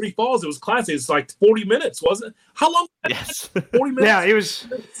 2 out of 3 falls. It was classic. It's like 40 minutes, wasn't it? How long? Yes. 40 minutes? Yeah,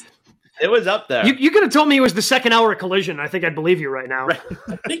 it was up there. You could have told me it was the second hour of Collision. I think I'd believe you right now. Right.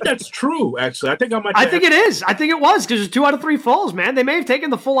 I think that's true, actually. I think it is. I think it was because it's 2 out of 3 falls, man. They may have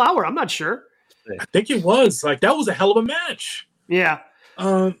taken the full hour. I'm not sure. I think it was. Like, that was a hell of a match. Yeah.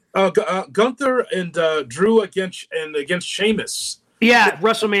 Gunther and Drew against Sheamus. Yeah,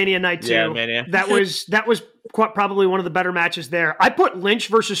 WrestleMania night 2. Yeah, Mania. That was probably one of the better matches there. I put Lynch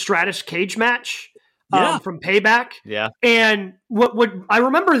versus Stratus cage match from Payback. Yeah. And what I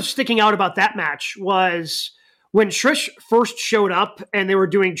remember sticking out about that match was when Trish first showed up and they were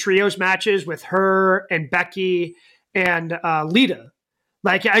doing trios matches with her and Becky and Lita.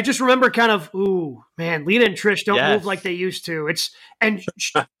 Like, I just remember kind of, ooh, man, Lita and Trish don't move like they used to.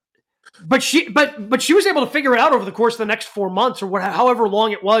 But she was able to figure it out over the course of the next 4 months or however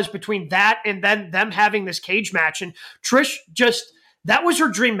long it was between that and then them having this cage match. And Trish that was her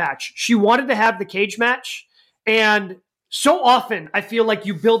dream match. She wanted to have the cage match. And so often I feel like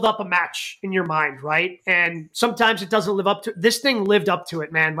you build up a match in your mind, right? And sometimes it doesn't live up to it. This thing lived up to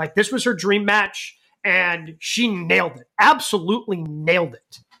it, man. Like, this was her dream match. And she nailed it. Absolutely nailed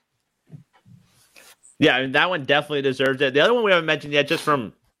it. Yeah, that one definitely deserves it. The other one we haven't mentioned yet, just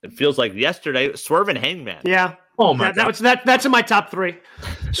from it feels like yesterday, Swerve and Hangman. Yeah. Oh my God. That's in my top 3.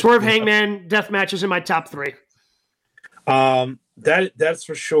 Swerve Hangman death match is in my top 3. That's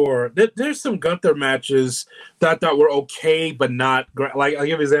for sure. There's some Gunther matches that I thought were okay, but not great. Like, I'll give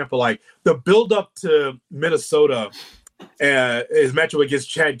you an example. Like the build up to Minnesota, his matchup against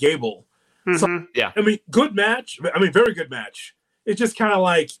Chad Gable. Mm-hmm. So, yeah, I mean, good match. I mean, very good match. It's just kind of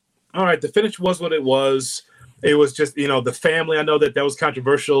like, all right, the finish was what it was. It was just, the family. I know that was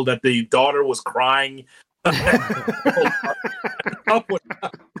controversial, that the daughter was crying.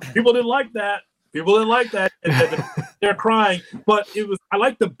 People didn't like that. And they're crying. But I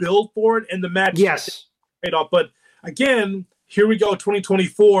like the build for it and the match. Yes. Paid off. But again, here we go,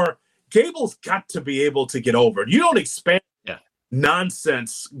 2024. Gable's got to be able to get over it. You don't expand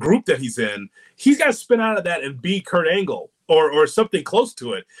nonsense group that he's in. He's got to spin out of that and be Kurt Angle or something close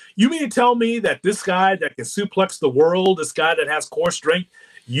to it. You mean to tell me that this guy that can suplex the world, this guy that has core strength,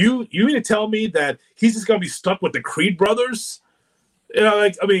 you mean to tell me that he's just going to be stuck with the Creed brothers?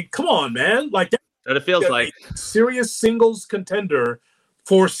 Come on, man. Like that it feels like serious singles contender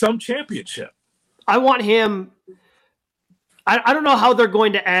for some championship. I want him. I don't know how they're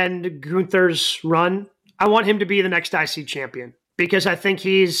going to end Gunther's run. I want him to be the next IC champion because I think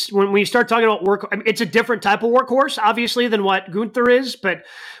when you start talking about it's a different type of workhorse, obviously, than what Gunther is. But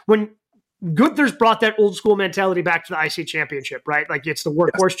when Gunther's brought that old school mentality back to the IC championship, right? Like it's the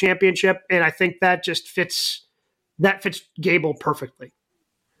workhorse championship. And I think that just fits Gable perfectly.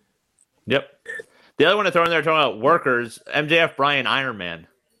 Yep. The other one to throw in there, talking about workers, MJF, Bryan, Iron Man.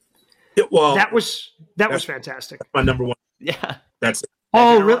 That was fantastic. That's my number one. Yeah. That's it.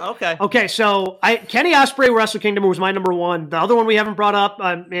 Oh, really? Okay. Okay, so Kenny Ospreay Wrestle Kingdom was my number one. The other one we haven't brought up,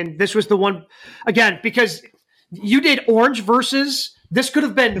 and this was the one, again, because you did Orange versus, this could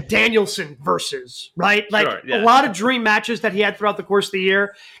have been Danielson versus, right? Like a lot of dream matches that he had throughout the course of the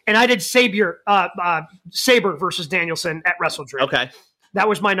year. And I did Sabre versus Danielson at Wrestle Dream. Okay. That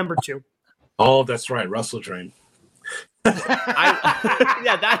was my number 2. Oh, that's right. Wrestle Dream.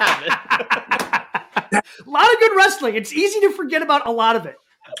 That happened. A lot of good wrestling. It's easy to forget about a lot of it.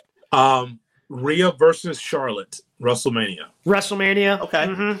 Rhea versus Charlotte, WrestleMania. Okay.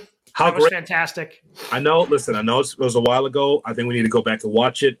 Mm-hmm. That was fantastic. I know it was a while ago. I think we need to go back and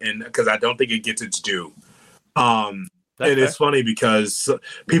watch it, and because I don't think it gets its due. It's funny because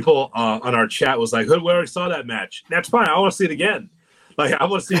people on our chat was like, "We already saw that match." That's fine. I want to see it again. Like I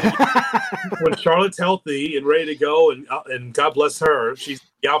want to see it when Charlotte's healthy and ready to go, and God bless her, she's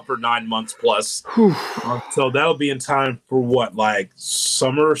out for 9 months plus. So that'll be in time for what, like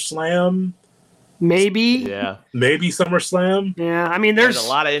SummerSlam? Maybe. Maybe SummerSlam. Yeah, I mean, there's a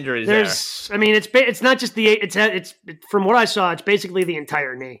lot of injuries there. I mean, it's not just it's from what I saw, it's basically the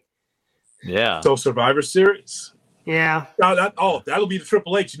entire knee. Yeah. So Survivor Series. Yeah. That'll be the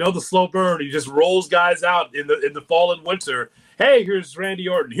Triple H. The slow burn. He just rolls guys out in the fall and winter. Hey, here's Randy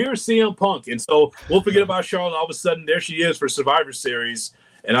Orton. Here's CM Punk. And so we'll forget about Charlotte. All of a sudden, there she is for Survivor Series.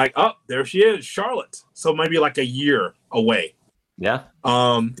 And there she is, Charlotte. So maybe like a year away. Yeah.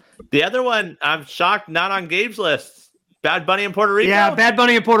 The other one, I'm shocked, not on Gabe's list. Bad Bunny in Puerto Rico. Yeah, Bad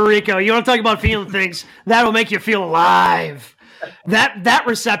Bunny in Puerto Rico. You want to talk about feeling things? That'll make you feel alive. That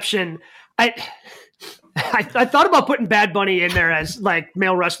reception, I thought about putting Bad Bunny in there as like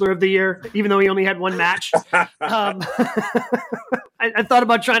male wrestler of the year, even though he only had one match. I thought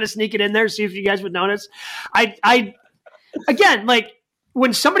about trying to sneak it in there, see if you guys would notice. Again, like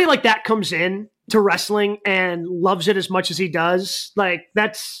when somebody like that comes in to wrestling and loves it as much as he does, like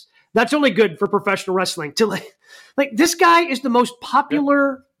that's only good for professional wrestling. To like this guy is the most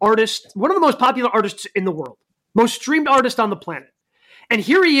popular artist, one of the most popular artists in the world, most streamed artist on the planet. And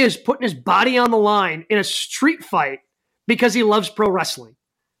here he is putting his body on the line in a street fight because he loves pro wrestling.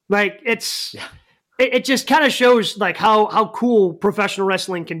 Like it just kind of shows like how cool professional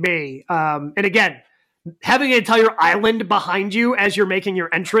wrestling can be. And again, having an entire island behind you as you're making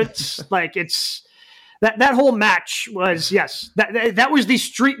your entrance, like it's that whole match was, that was the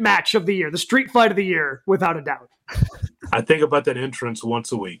street match of the year, the street fight of the year, without a doubt. I think about that entrance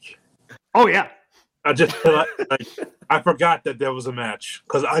once a week. Oh yeah. I just I forgot that there was a match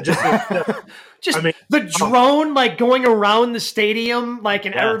because the drone like going around the stadium, like,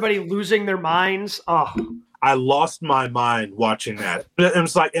 and everybody losing their minds. Oh, I lost my mind watching that.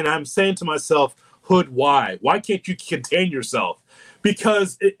 It's like, and I'm saying to myself, Hood, why can't you contain yourself?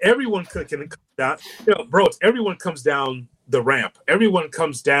 Because everyone can come down, everyone comes down the ramp. Everyone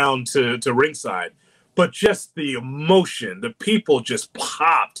comes down to ringside, but just the emotion, the people just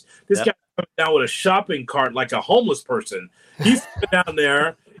popped. This guy comes down with a shopping cart like a homeless person. He's down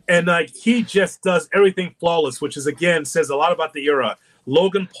there, and like he just does everything flawless, which is again says a lot about the era.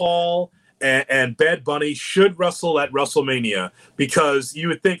 Logan Paul and Bad Bunny should wrestle at WrestleMania because you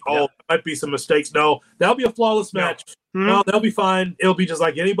would think, there might be some mistakes. No, that'll be a flawless match. No, they'll be fine. It'll be just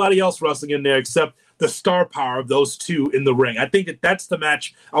like anybody else wrestling in there, except the star power of those two in the ring. I think that's the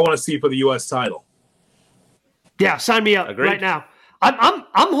match I want to see for the U.S. title. Yeah, sign me up right now. I'm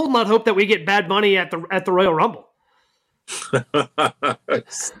holding out hope that we get Bad Bunny at the Royal Rumble.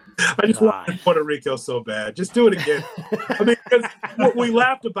 I just want Puerto Rico so bad. Just do it again. I mean, what we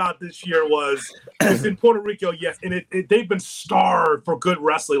laughed about this year was in Puerto Rico, yes, and they've been starved for good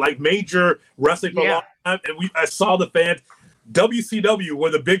wrestling, like major wrestling for a long time. And I saw the fans, WCW, where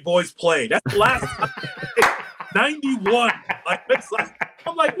the big boys played. That's the last time. 91.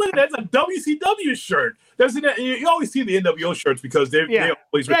 I'm like, look, that's a WCW shirt. You always see the NWO shirts because they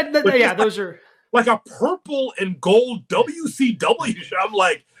always. Those are like a purple and gold WCW shirt. I'm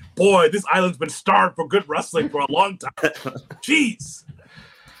like, boy, this island's been starved for good wrestling for a long time. Jeez.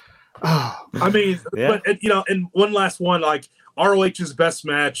 I mean, but and one last one, like ROH's best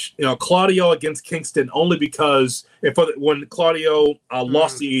match, Claudio against Kingston, only because when Claudio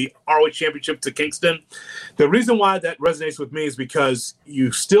lost the ROH championship to Kingston, the reason why that resonates with me is because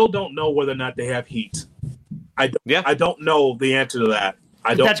you still don't know whether or not they have heat. I don't know the answer to that.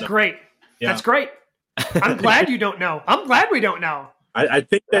 That's great. Yeah. That's great. I'm glad you don't know. I'm glad we don't know. I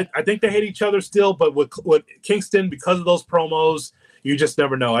think they hate each other still, but with Kingston, because of those promos, you just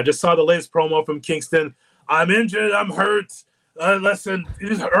never know. I just saw the latest promo from Kingston. I'm injured. I'm hurt. Listen,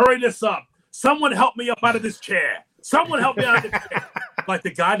 just hurry this up. Someone help me up out of this chair. Someone help me out of this chair. Like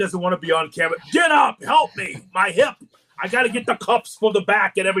the guy doesn't want to be on camera. Get up. Help me. My hip. I got to get the cuffs for the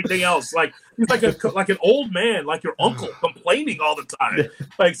back and everything else. Like he's like an old man, like your uncle, complaining all the time.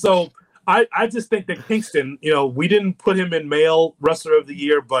 Like, so I just think that Kingston, we didn't put him in male wrestler of the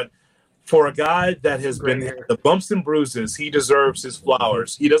year, but for a guy that has been the bumps and bruises, he deserves his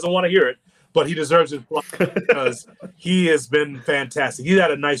flowers. He doesn't want to hear it, but he deserves his flowers because he has been fantastic. He's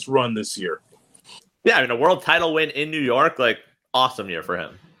had a nice run this year. Yeah, I mean, a world title win in New York, awesome year for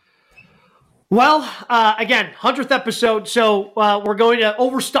him. Well, again, 100th episode, so we're going to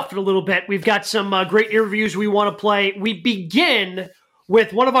overstuff it a little bit. We've got some great interviews we want to play. We begin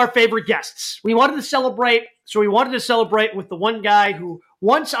with one of our favorite guests. We wanted to celebrate with the one guy who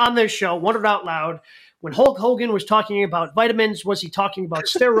once on this show wondered out loud, when Hulk Hogan was talking about vitamins, was he talking about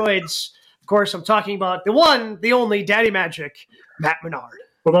steroids? Of course, I'm talking about the one, the only Daddy Magic, Matt Menard.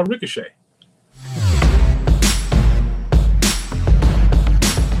 What about Ricochet?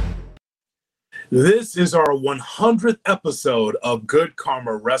 This is our 100th episode of Good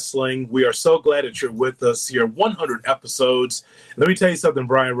Karma Wrestling. We are so glad that you're with us here. 100 episodes. Let me tell you something,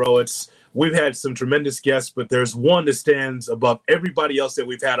 Brian Rowitz. We've had some tremendous guests, but there's one that stands above everybody else that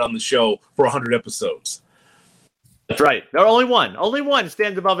we've had on the show for 100 episodes. That's right. There's only one. Only one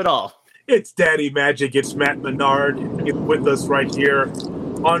stands above it all. It's Daddy Magic. It's Matt Menard. It's with us right here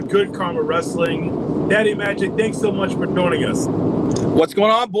on Good Karma Wrestling. Daddy Magic, thanks so much for joining us. What's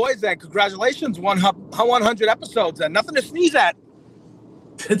going on, boys? And congratulations, 100 episodes, and nothing to sneeze at.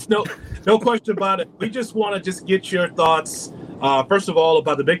 It's no question about it. We just want to get your thoughts, first of all,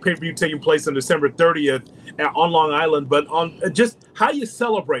 about the big pay-per-view taking place on December 30th on Long Island, but on just how you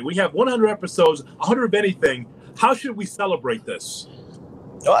celebrate. We have 100 episodes, 100 of anything. How should we celebrate this?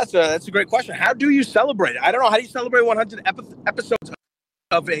 Oh, that's a great question. How do you celebrate it? I don't know. How do you celebrate 100 episodes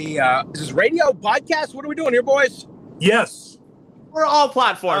of a is this radio, podcast? What are we doing here, boys? Yes. We're all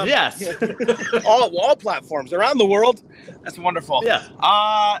platforms, yes. all platforms around the world. That's wonderful. Yeah.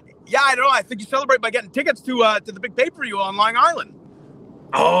 I don't know. I think you celebrate by getting tickets to the big pay-per-view on Long Island.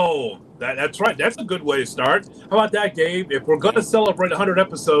 Oh, that's right. That's a good way to start. How about that, Gabe? If we're going to celebrate 100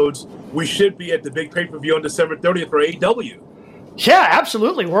 episodes, we should be at the big pay-per-view on December 30th for AEW. Yeah,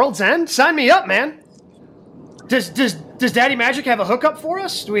 absolutely. World's End. Sign me up, man. Does Daddy Magic have a hookup for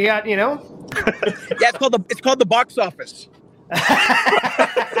us? Do we got, Yeah, it's called the box office.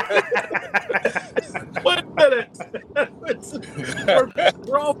 Wait a minute.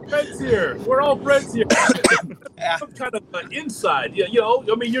 We're all friends here. Some kind of inside. Yeah,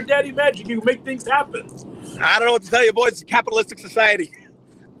 I mean, you're Daddy Magic. You can make things happen. I don't know what to tell you, boys. It's a capitalistic society.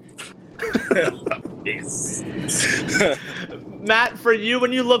 Matt, for you,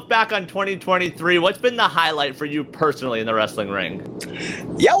 when you look back on 2023, what's been the highlight for you personally in the wrestling ring?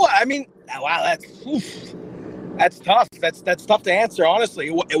 Yeah, well, I mean, wow, that's tough. That's tough to answer, honestly.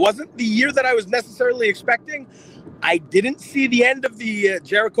 It wasn't the year that I was necessarily expecting. I didn't see the end of the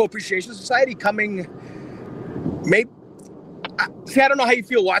Jericho Appreciation Society coming. I don't know how you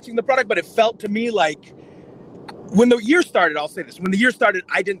feel watching the product, but it felt to me like when the year started, I'll say this. When the year started,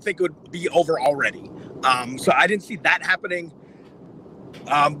 I didn't think it would be over already. So I didn't see that happening.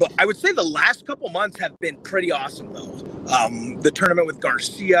 But I would say the last couple months have been pretty awesome, though. The tournament with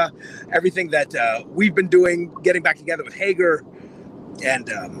Garcia, everything that we've been doing, getting back together with Hager, and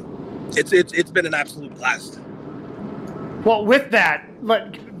it's been an absolute blast. Well, with that,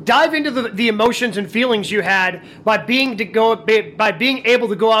 dive into the emotions and feelings you had by being able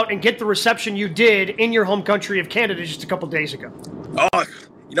to go out and get the reception you did in your home country of Canada just a couple days ago. Oh,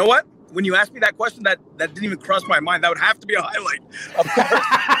 you know what? When you asked me that question, that didn't even cross my mind. That would have to be a highlight. Of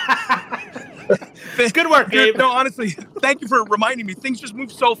course. Good work, Gabe. No, honestly, thank you for reminding me. Things just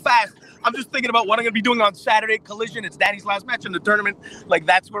move so fast. I'm just thinking about what I'm going to be doing on Saturday. Collision. It's Danny's last match in the tournament. Like,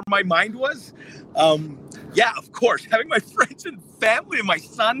 that's where my mind was. Yeah, of course. Having my friends and family and my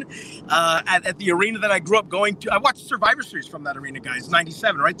son at the arena that I grew up going to. I watched Survivor Series from that arena, guys.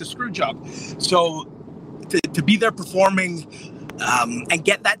 97, right? The screw job. So to be there performing and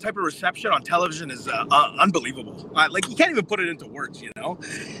get that type of reception on television is unbelievable. Like, you can't even put it into words, you know?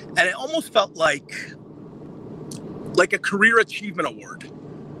 And it almost felt like a career achievement award.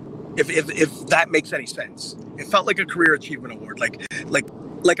 If that makes any sense. It felt like a career achievement award,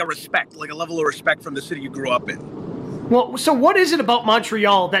 like a respect, like a level of respect from the city you grew up in. Well, so what is it about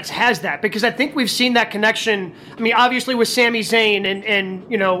Montreal that has that? Because I think we've seen that connection. I mean, obviously with Sami Zayn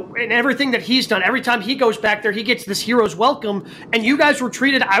and you know, and everything that he's done. Every time he goes back there, he gets this hero's welcome. And you guys were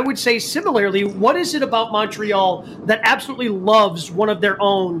treated, I would say, similarly. What is it about Montreal that absolutely loves one of their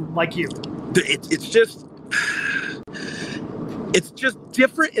own like you? It's just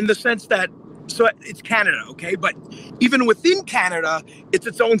different in the sense that, so it's Canada, okay? But even within Canada, it's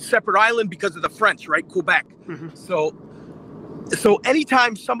its own separate island because of the French, right? Quebec. Mm-hmm. So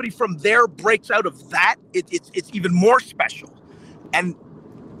anytime somebody from there breaks out of that, it's even more special. And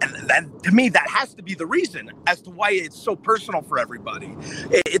to me, that has to be the reason as to why it's so personal for everybody.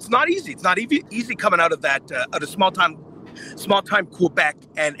 It's not easy. It's not easy coming out of that, out of small time Quebec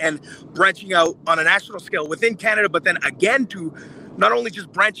and branching out on a national scale within Canada, but then again to not only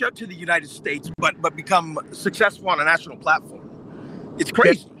just branch out to the United States, but become successful on a national platform. It's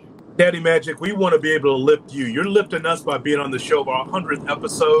crazy. Daddy Magic, we want to be able to lift you. You're lifting us by being on the show of our 100th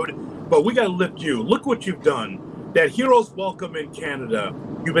episode, but we got to lift you. Look what you've done. That hero's welcome in Canada.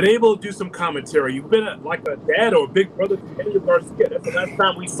 You've been able to do some commentary. You've been like a dad or a big brother to Daniel Garcia. That's the last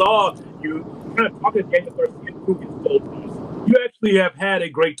time we saw you kind of talking to Daniel Garcia through his goalpost. You actually have had a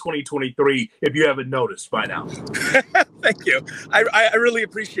great 2023, if you haven't noticed by now. Thank you. I really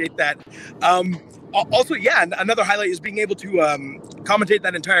appreciate that. Also, yeah, another highlight is being able to commentate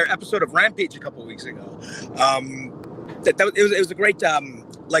that entire episode of Rampage a couple of weeks ago. It was a great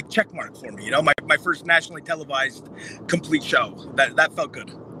check mark for me. You know, my first nationally televised complete show. That felt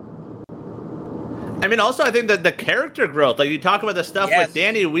good. I mean, also, I think that the character growth, like you talk about the stuff with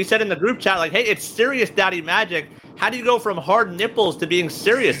Danny, we said in the group chat, like, hey, it's serious Daddy Magic. How do you go from hard nipples to being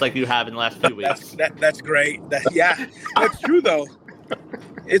serious like you have in the last few weeks? That's great. That's true, though.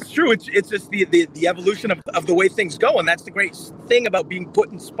 It's true. It's just the evolution of the way things go. And that's the great thing about being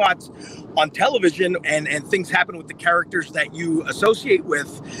put in spots on television and things happen with the characters that you associate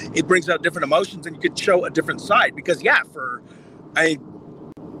with. It brings out different emotions and you could show a different side. Because,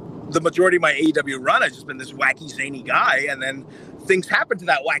 the majority of my AEW run, I've just been this wacky, zany guy. And then things happen to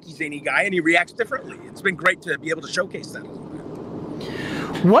that wacky, zany guy and he reacts differently. It's been great to be able to showcase that a little bit.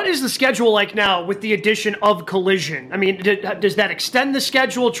 What is the schedule like now with the addition of Collision? I mean, does that extend the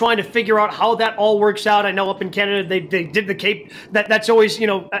schedule, trying to figure out how that all works out? I know up in Canada, they did the Cape. That's always,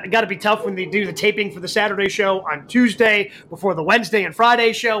 got to be tough when they do the taping for the Saturday show on Tuesday before the Wednesday and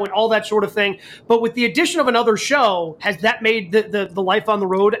Friday show and all that sort of thing. But with the addition of another show, has that made the life on the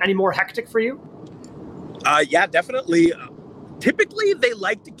road any more hectic for you? Yeah, definitely. Typically, they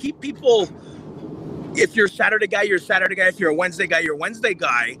like to keep people... If you're a Saturday guy, you're a Saturday guy. If you're a Wednesday guy, you're a Wednesday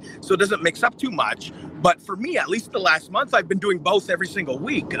guy. So it doesn't mix up too much. But for me, at least the last month, I've been doing both every single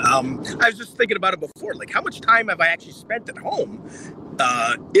week. I was just thinking about it before. Like, how much time have I actually spent at home?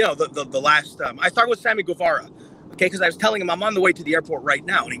 The last... I started with Sammy Guevara, okay? Because I was telling him I'm on the way to the airport right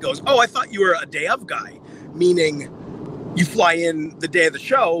now. And he goes, oh, I thought you were a day of guy. Meaning you fly in the day of the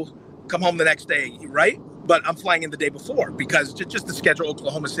show, come home the next day, right? But I'm flying in the day before because just the schedule,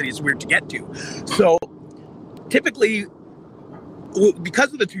 Oklahoma City is weird to get to. So typically,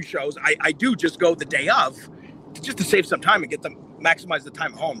 because of the two shows, I do just go the day of just to save some time and maximize the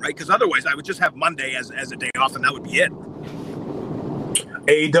time at home, right? Because otherwise I would just have Monday as a day off and that would be it.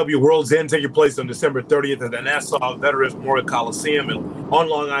 AEW World's End taking place on December 30th at the Nassau Veterans Memorial Coliseum on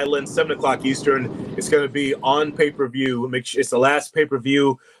Long Island, 7 o'clock Eastern. It's going to be on pay-per-view. It's the last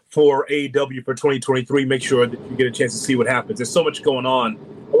pay-per-view for AEW for 2023. Make sure that you get a chance to see what happens. There's so much going on.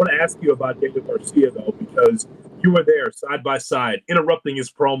 I want to ask you about Daniel Garcia, though, because You were there side by side, interrupting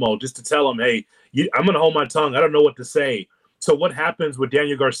his promo just to tell him, hey, I'm going to hold my tongue. I don't know what to say. So what happens with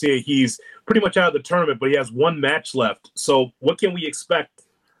Daniel Garcia? He's pretty much out of the tournament, but he has one match left. So what can we expect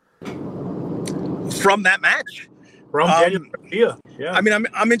from that match? From Daniel Garcia. Yeah. I mean,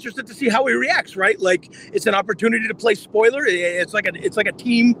 I'm interested to see how he reacts, right? Like, it's an opportunity to play spoiler. It's like a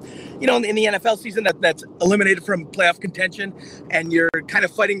team, in the NFL season that's eliminated from playoff contention, and you're kind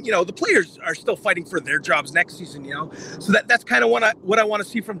of fighting. The players are still fighting for their jobs next season. So that's kind of what I want to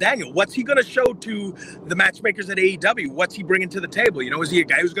see from Daniel. What's he going to show to the matchmakers at AEW? What's he bringing to the table? Is he a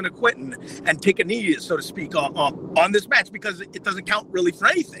guy who's going to quit and take a knee, so to speak, on this match because it doesn't count really for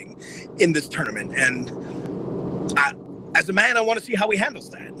anything in this tournament? And as a man, I want to see how he handles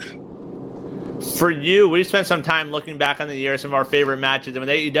that. For you, we spent some time looking back on the year, some of our favorite matches. And with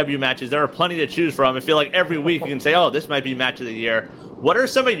AEW matches, there are plenty to choose from. I feel like every week you can say, oh, this might be match of the year. What are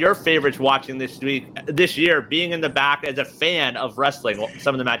some of your favorites watching this year, being in the back as a fan of wrestling,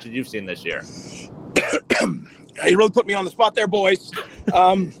 some of the matches you've seen this year? You really put me on the spot there, boys.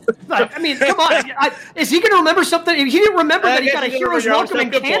 I mean, come on. Is he going to remember something? He didn't remember that he got a Hero's Welcome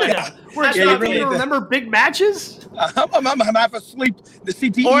in Canada. We're expecting him to remember big matches? I'm half asleep. The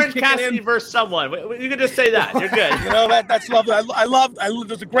CTE Orange Cassidy versus someone. You can just say that. You're good. That's lovely. I love.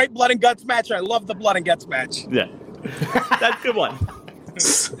 There's a great blood and guts match. I love the blood and guts match. Yeah. That's a good one.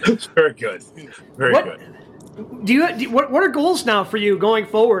 Very good. Very good. What are goals now for you going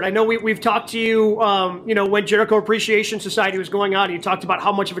forward? I know we've talked to you, when Jericho Appreciation Society was going on, you talked about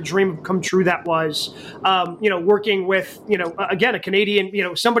how much of a dream come true that was, working with, again, a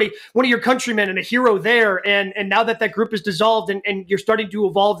Canadian, somebody, one of your countrymen and a hero there. And now that group is dissolved and you're starting to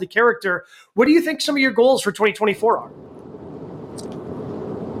evolve the character, what do you think some of your goals for 2024 are?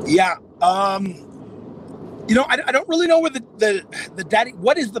 Yeah. I don't really know where the Daddy,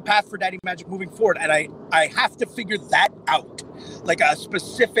 what is the path for Daddy Magic moving forward? And I have to figure that out, like a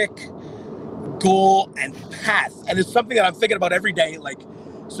specific goal and path. And it's something that I'm thinking about every day.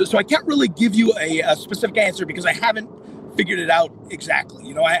 So I can't really give you a specific answer because I haven't figured it out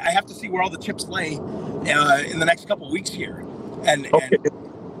exactly. I have to see where all the chips lay in the next couple of weeks here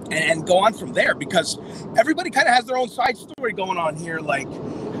and go on from there, because everybody kind of has their own side story going on here. Like,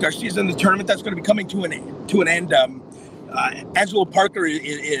 Garcia's in the tournament that's going to be coming to an end. Angelo Parker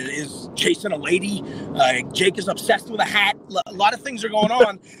is chasing a lady. Jake is obsessed with a hat. A lot of things are going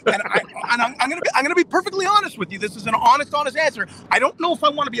on, and I'm gonna be perfectly honest with you. This is an honest answer. I don't know if I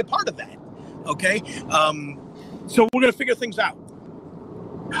want to be a part of that. Okay, so we're gonna figure things out.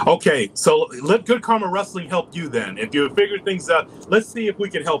 Okay, so let Good Karma Wrestling help you then. If you figure things out, let's see if we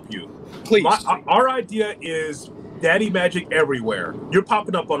can help you. Please. Our idea is Daddy Magic everywhere. You're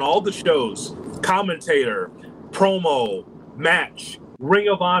popping up on all the shows, commentator, promo, match, Ring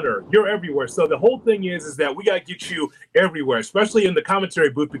of Honor. You're everywhere. So the whole thing is that we got to get you everywhere, especially in the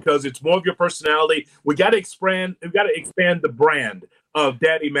commentary booth, because it's more of your personality. We got to expand the brand of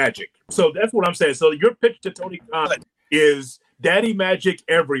Daddy Magic. So that's what I'm saying. So your pitch to Tony Khan is Daddy Magic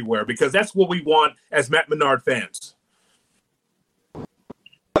everywhere, because that's what we want as Matt Menard fans.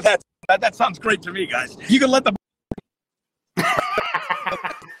 That sounds great to me, guys. You can let the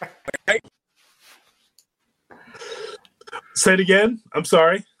okay. Say it again. I'm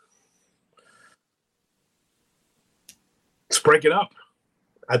sorry. Let's break it up.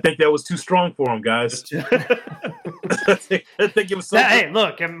 I think that was too strong for him, guys. I think it was. Hey,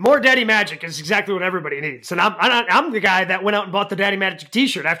 look, more Daddy Magic is exactly what everybody needs, and I'm the guy that went out and bought the Daddy Magic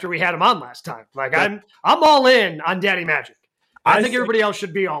T-shirt after we had him on last time. Like, I'm all in on Daddy Magic. I think everybody else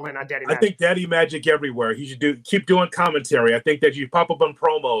should be all in on Daddy Magic. I think Daddy Magic everywhere. He should keep doing commentary. I think that you pop up on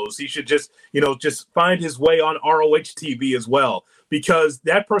promos. He should just find his way on ROH TV as well, because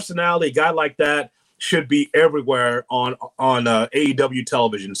that personality, a guy like that, should be everywhere on AEW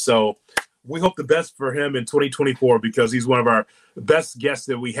television. So we hope the best for him in 2024, because he's one of our best guests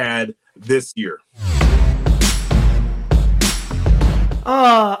that we had this year.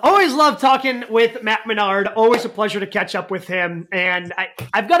 Always love talking with Matt Menard. Always a pleasure to catch up with him. And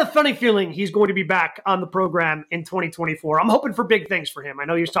I've got a funny feeling he's going to be back on the program in 2024. I'm hoping for big things for him. I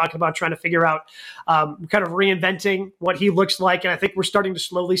know he was talking about trying to figure out kind of reinventing what he looks like. And I think we're starting to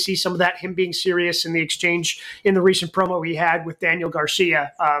slowly see some of that, him being serious in the exchange in the recent promo he had with Daniel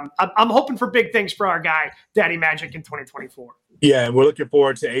Garcia. I'm hoping for big things for our guy, Daddy Magic, in 2024. Yeah, and we're looking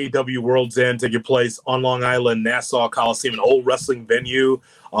forward to AEW World's End taking place on Long Island, Nassau Coliseum, an old wrestling venue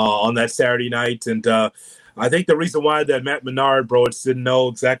on that Saturday night. And I think the reason why that Matt Menard, didn't know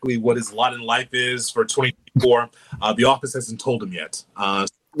exactly what his lot in life is for 2024, the office hasn't told him yet.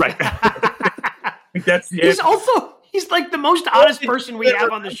 Right. I think that's the answer. He's like the most honest person we have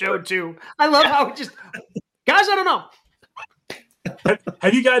on the show, too. I love how Guys, I don't know.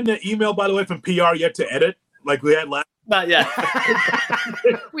 Have you gotten an email, by the way, from PR yet to edit like we had last? Not yet.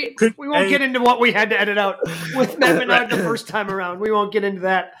 we won't get into what we had to edit out with Matt Menard the first time around. We won't get into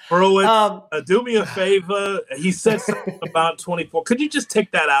that. Bro, do me a favor. He said something about 24. Could you just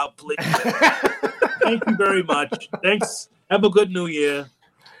take that out, please? Thank you very much. Thanks. Have a good New Year.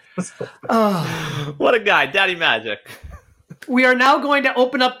 What a guy, Daddy Magic. We are now going to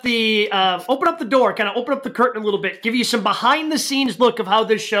open up the door, kind of open up the curtain a little bit, give you some behind the scenes look of how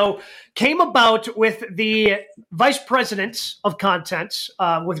this show came about with the vice president of content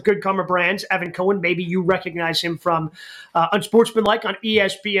with Good Karma Brands, Evan Cohen. Maybe you recognize him from Unsportsmanlike on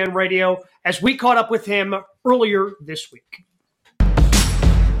ESPN Radio, as we caught up with him earlier this week.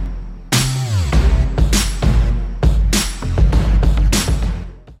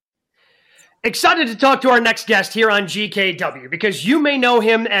 Excited to talk to our next guest here on GKW because you may know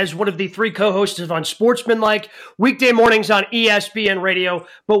him as one of the three co-hosts of Unsportsmanlike weekday mornings on ESPN Radio,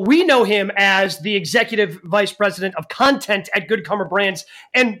 but we know him as the executive vice president of content at Good Karma Brands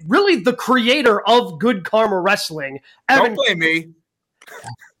and really the creator of Good Karma Wrestling. Evan, don't blame me.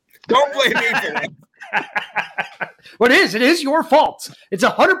 Don't blame me for that. Well, it is your fault. It's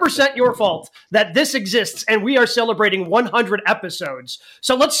 100% your fault that this exists, and we are celebrating 100 episodes.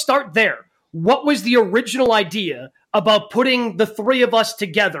 So let's start there. What was the original idea about putting the three of us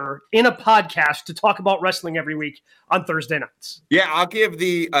together in a podcast to talk about wrestling every week on Thursday nights? Yeah, I'll give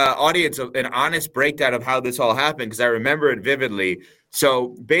the audience an honest breakdown of how this all happened because I remember it vividly.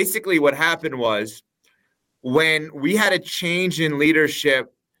 So basically what happened was when we had a change in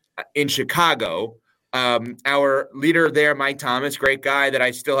leadership in Chicago, our leader there, Mike Thomas, great guy that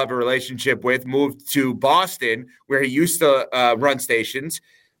I still have a relationship with, moved to Boston where he used to run stations.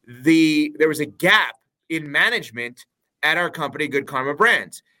 There was a gap in management at our company, Good Karma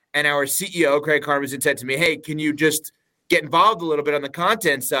Brands. And our CEO, Craig Karmazin, said to me, hey, can you just get involved a little bit on the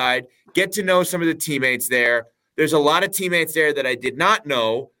content side, get to know some of the teammates there. There's a lot of teammates there that I did not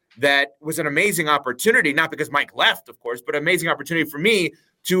know. That was an amazing opportunity, not because Mike left, of course, but amazing opportunity for me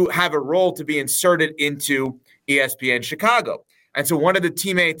to have a role to be inserted into ESPN Chicago. And so one of the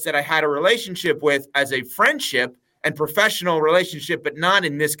teammates that I had a relationship with as a friendship and professional relationship, but not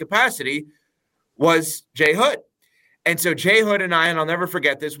in this capacity, was Jay Hood. And so Jay Hood and I, and I'll never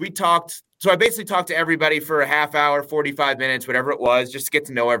forget this, we talked. So I basically talked to everybody for a half hour, 45 minutes, whatever it was, just to get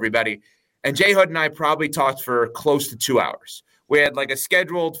to know everybody. And Jay Hood and I probably talked for close to 2 hours. We had like a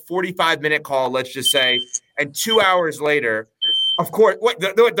scheduled 45-minute call, let's just say. And 2 hours later, of course,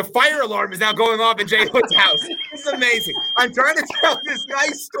 the fire alarm is now going off in Jay Hood's house. This is amazing. I'm trying to tell this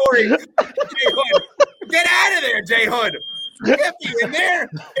nice story. Jay Hood, get out of there, Jay Hood. Get me in there.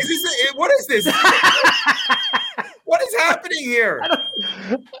 What is this? What is happening here?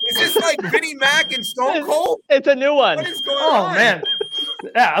 Is this like Vinnie Mac and Stone Cold? It's a new one. What is going on? Oh, man.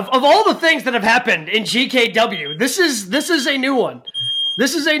 Yeah, of all the things that have happened in GKW, this is a new one.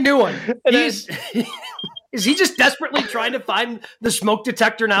 This is a new one. Is he just desperately trying to find the smoke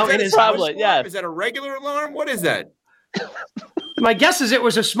detector now in his house? Yeah. Is that a regular alarm? What is that? My guess is it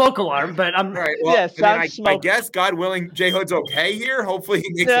was a smoke alarm, but I'm all right. Well, yeah, I guess, God willing, Jay Hood's okay here. Hopefully he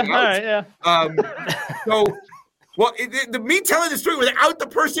makes it out. All right, yeah. So, well, me telling the story without the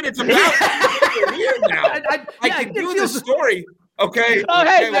person it's about here now. I can do the story. Okay. Oh,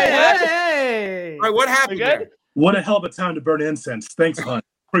 hey, hey. All right, what happened there? What a hell of a time to burn incense. Thanks, hon.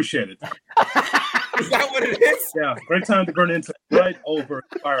 Appreciate it. Is that what it is? Yeah, great time to burn incense right over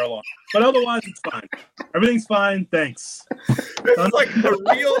the fire alarm. But otherwise, it's fine. Everything's fine. Thanks. This is like a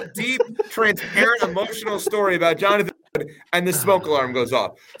real deep, transparent, emotional story about Jonathan Hood, and the smoke alarm goes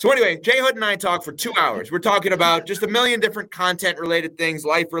off. So anyway, Jay Hood and I talk for 2 hours. We're talking about just a million different content-related things,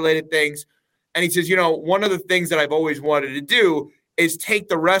 life-related things. And he says, one of the things that I've always wanted to do is take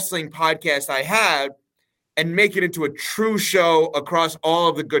the wrestling podcast I had and make it into a true show across all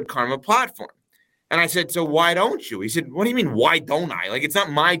of the Good Karma platform. And I said, so why don't you? He said, what do you mean, why don't I? Like, it's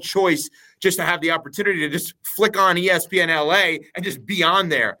not my choice just to have the opportunity to just flick on ESPN LA and just be on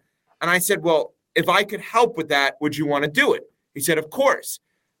there. And I said, well, if I could help with that, would you want to do it? He said, of course.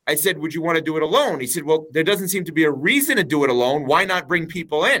 I said, would you want to do it alone? He said, well, there doesn't seem to be a reason to do it alone. Why not bring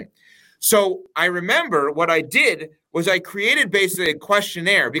people in? So I remember what I did was I created basically a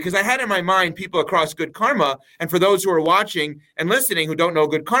questionnaire because I had in my mind people across Good Karma. And for those who are watching and listening who don't know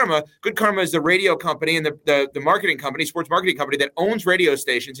Good Karma is the radio company and the marketing company, sports marketing company that owns radio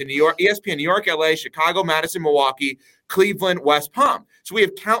stations in New York, ESPN, New York, LA, Chicago, Madison, Milwaukee, Cleveland, West Palm. So we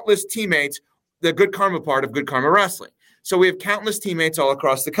have countless teammates, the Good Karma part of Good Karma Wrestling. So we have countless teammates all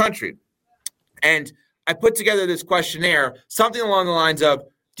across the country. And I put together this questionnaire, something along the lines of,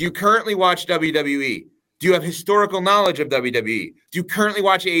 do you currently watch WWE? Do you have historical knowledge of WWE? Do you currently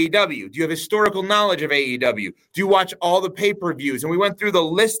watch AEW? Do you have historical knowledge of AEW? Do you watch all the pay-per-views? And we went through the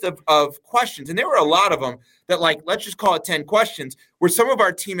list of questions, and there were a lot of them that, like, let's just call it 10 questions, where some of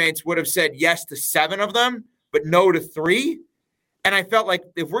our teammates would have said yes to 7 of them, but no to 3. And I felt like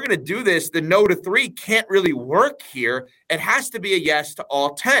if we're going to do this, the no to 3 can't really work here. It has to be a yes to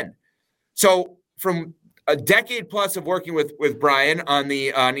all 10. So from a decade plus of working with Brian on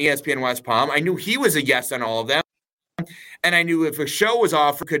ESPN West Palm, I knew he was a yes on all of them. And I knew if a show was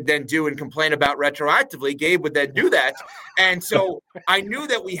offered, could then do and complain about retroactively, Gabe would then do that. And so I knew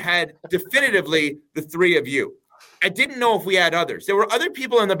that we had definitively the 3 of you. I didn't know if we had others. There were other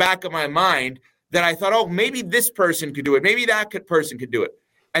people in the back of my mind that I thought, oh, maybe this person could do it. Maybe that person could do it.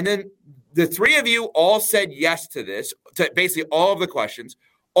 And then the 3 of you all said yes to this, to basically all of the questions,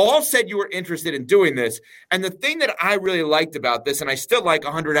 all said you were interested in doing this. And the thing that I really liked about this, and I still like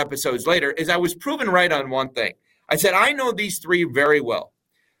 100 episodes later, is I was proven right on one thing. I said, I know these 3 very well.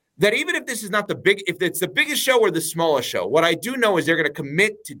 That even if this is not if it's the biggest show or the smallest show, what I do know is they're going to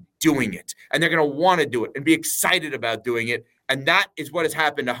commit to doing it. And they're going to want to do it and be excited about doing it. And that is what has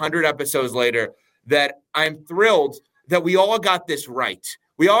happened 100 episodes later, that I'm thrilled that we all got this right.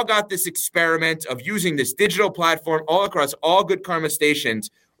 We all got this experiment of using this digital platform all across all Good Karma stations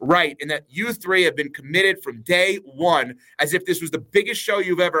right, and that you 3 have been committed from day one as if this was the biggest show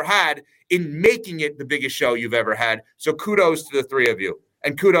you've ever had in making it the biggest show you've ever had. So kudos to the 3 of you.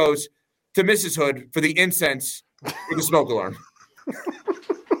 And kudos to Mrs. Hood for the incense for the smoke alarm.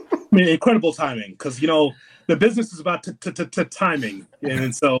 I mean, incredible timing, because, the business is about timing.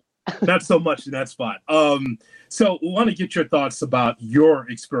 And so not so much in that spot. So we want to get your thoughts about your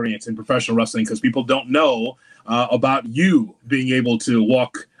experience in professional wrestling, because people don't know about you being able to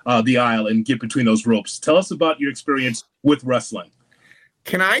walk the aisle and get between those ropes. Tell us about your experience with wrestling.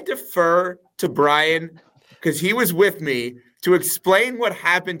 Can I defer to Brian, because he was with me, to explain what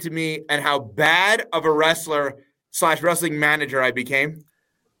happened to me and how bad of a wrestler / wrestling manager I became?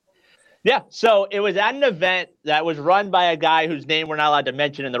 Yeah, so it was at an event that was run by a guy whose name we're not allowed to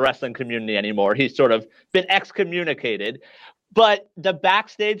mention in the wrestling community anymore. He's sort of been excommunicated. But the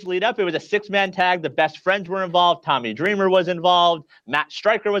backstage lead up, it was a 6-man tag. The Best Friends were involved. Tommy Dreamer was involved. Matt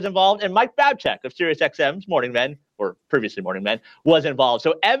Stryker was involved. And Mike Babchak of SiriusXM's Morning Men, or previously Morning Men, was involved.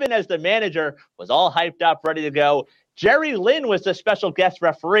 So Evan, as the manager, was all hyped up, ready to go. Jerry Lynn was the special guest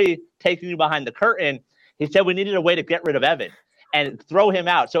referee taking you behind the curtain. He said we needed a way to get rid of Evan and throw him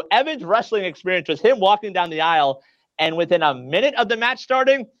out. So Evan's wrestling experience was him walking down the aisle, and within a minute of the match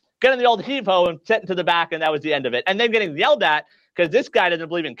starting, getting the old heave-ho and sent to the back, and that was the end of it. And then getting yelled at because this guy doesn't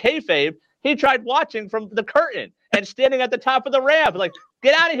believe in kayfabe. He tried watching from the curtain and standing at the top of the ramp. Like,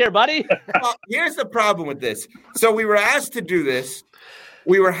 get out of here, buddy. Well, here's the problem with this. So we were asked to do this.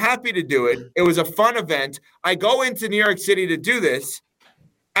 We were happy to do it. It was a fun event. I go into New York City to do this,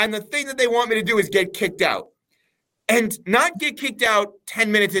 and the thing that they want me to do is get kicked out. And not get kicked out 10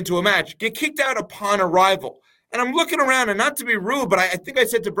 minutes into a match, get kicked out upon arrival. And I'm looking around, and not to be rude, but I think I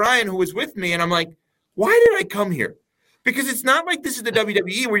said to Brian, who was with me, and I'm like, why did I come here? Because it's not like this is the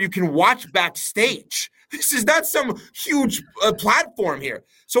WWE where you can watch backstage. This is not some huge platform here.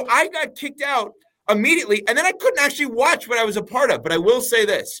 So I got kicked out immediately, and then I couldn't actually watch what I was a part of. But I will say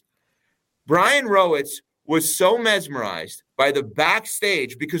this. Brian Rowitz was so mesmerized by the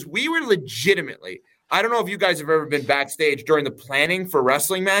backstage because we were legitimately, I don't know if you guys have ever been backstage during the planning for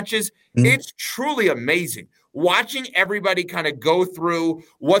wrestling matches. Mm-hmm. It's truly amazing. Watching everybody kind of go through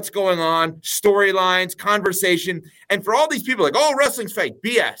what's going on, storylines, conversation. And for all these people like, oh, wrestling's fake,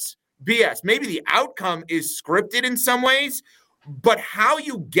 BS. Maybe the outcome is scripted in some ways, but how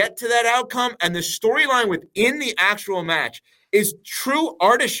you get to that outcome and the storyline within the actual match is true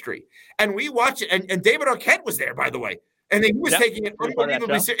artistry. And we watch it. And David Arquette was there, by the way. And he was taking it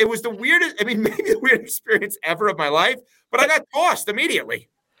unbelievably serious. It was the weirdest, maybe the weirdest experience ever of my life, but I got tossed immediately.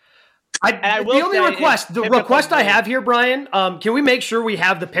 The request I have here, Brian, can we make sure we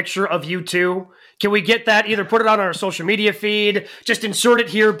have the picture of you two? Can we get that? Either put it on our social media feed, just insert it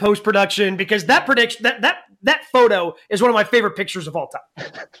here post-production, because that photo is one of my favorite pictures of all time.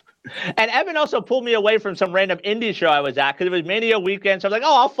 And Evan also pulled me away from some random indie show I was at because it was Mania weekend. So I was like,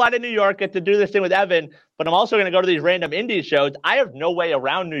 oh, I'll fly to New York, get to do this thing with Evan, but I'm also going to go to these random indie shows. I have no way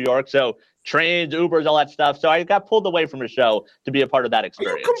around New York, so trains, Ubers, all that stuff. So I got pulled away from the show to be a part of that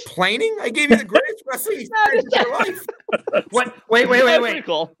experience. Are you complaining? I gave you the greatest wrestling experience of your life. Wait.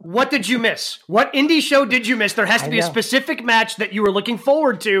 Cool. What did you miss? What indie show did you miss? There has to be a specific match that you were looking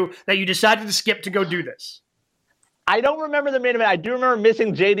forward to that you decided to skip to go do this. I don't remember the main event. I do remember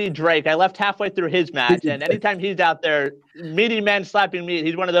missing JD Drake. I left halfway through his match, and anytime he's out there, meaty men slapping meat,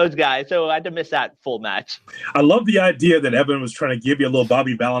 he's one of those guys. So I had to miss that full match. I love the idea that Evan was trying to give you a little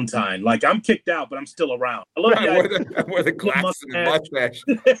Bobby Valentine. Like, I'm kicked out, but I'm still around. I love with the glasses and mustache.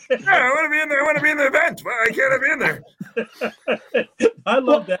 I want to be in there. I want to be in the event. Well, I can't be in there. I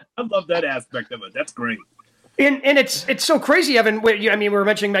love that. I love that aspect of it. That's great. And it's so crazy, Evan. I mean, we were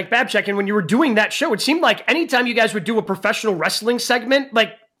mentioning Mike Babchak, and when you were doing that show, it seemed like anytime you guys would do a professional wrestling segment,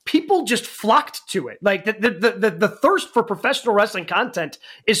 like people just flocked to it. Like the thirst for professional wrestling content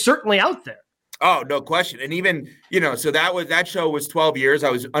is certainly out there. Oh, no question. And even, so that show was 12 years. I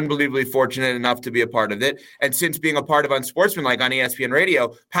was unbelievably fortunate enough to be a part of it. And since being a part of Unsportsmanlike on ESPN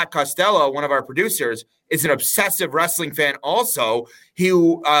Radio, Pat Costello, one of our producers, is an obsessive wrestling fan also.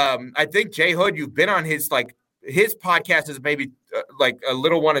 I think, Jay Hood, you've been on his podcast is maybe a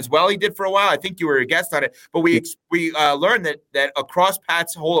little one as well. He did for a while. I think you were a guest on it. But we learned that across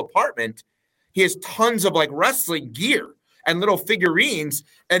Pat's whole apartment, he has tons of wrestling gear and little figurines,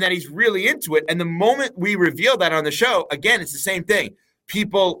 and that he's really into it. And the moment we reveal that on the show, again, it's the same thing.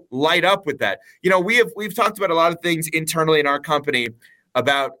 People light up with that. We've talked about a lot of things internally in our company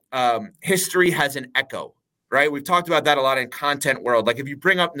about history has an echo. Right? We've talked about that a lot in content world. Like if you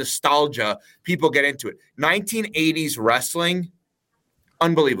bring up nostalgia, people get into it. 1980s wrestling,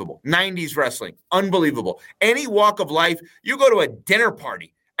 unbelievable. 90s wrestling, unbelievable. Any walk of life, you go to a dinner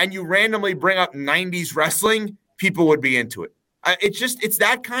party and you randomly bring up 90s wrestling, people would be into it. It's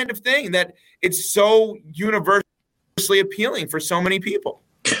that kind of thing that it's so universally appealing for so many people.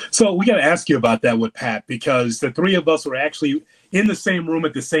 So we got to ask you about that with Pat, because the three of us were actually in the same room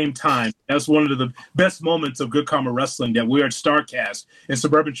at the same time. That's one of the best moments of Good Karma Wrestling, that we are at StarCast in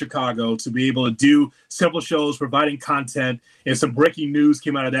suburban Chicago to be able to do several shows, providing content, and some breaking news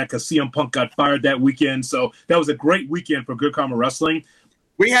came out of that because CM Punk got fired that weekend. So that was a great weekend for Good Karma Wrestling.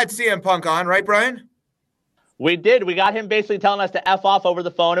 We had CM Punk on, right, Brian? We did. We got him basically telling us to F off over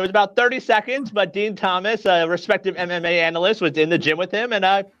the phone. It was about 30 seconds, but Dean Thomas, a respected MMA analyst, was in the gym with him and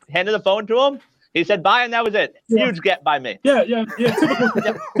handed the phone to him. He said bye, and that was it. Yeah. Huge get by me. Yeah.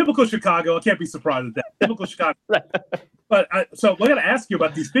 Typical Chicago. I can't be surprised at that. Typical Chicago. But so I got to ask you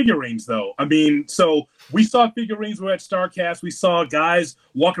about these figurines, though. I mean, so we saw figurines. We're at StarCast. We saw guys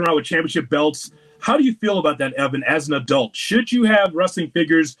walking around with championship belts. How do you feel about that, Evan, as an adult? Should you have wrestling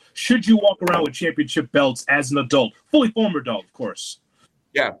figures? Should you walk around with championship belts as an adult? Fully formed adult, of course.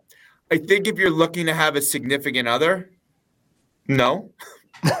 Yeah. I think if you're looking to have a significant other, no.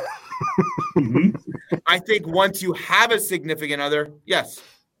 I think once you have a significant other, yes.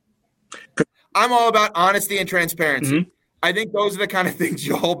 I'm all about honesty and transparency. Mm-hmm. I think those are the kind of things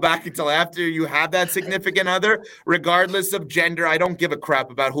you hold back until after you have that significant other, regardless of gender. I don't give a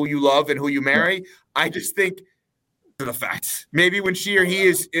crap about who you love and who you marry. I just think the facts. Maybe when she or he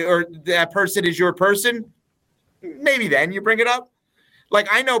is, or that person is your person, maybe then you bring it up. Like,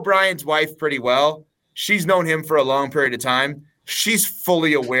 I know Brian's wife pretty well. She's known him for a long period of time. She's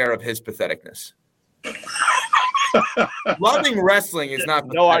fully aware of his patheticness. Loving wrestling is not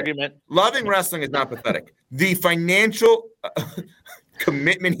pathetic. No argument. Loving wrestling is not pathetic. The financial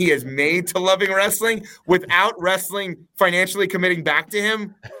commitment he has made to loving wrestling without wrestling financially committing back to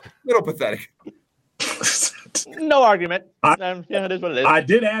him, little pathetic. No argument. Yeah, it is what it is. I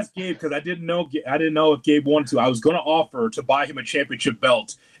did ask Gabe because I didn't know if Gabe wanted to. I was going to offer to buy him a championship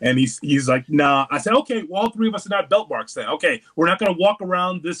belt, and he's like, nah. I said, okay, well, all three of us are not belt marks then. Okay, we're not going to walk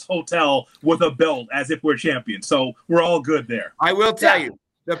around this hotel with a belt as if we're champions. So we're all good there. I will tell you,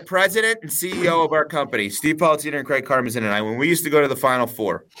 the president and CEO of our company, Steve Palatino and Craig Karmazin, and I, when we used to go to the Final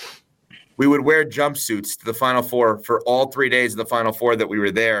Four, we would wear jumpsuits to the Final Four for all 3 days of the Final Four that we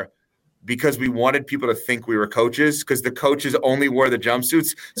were there, because we wanted people to think we were coaches, because the coaches only wore the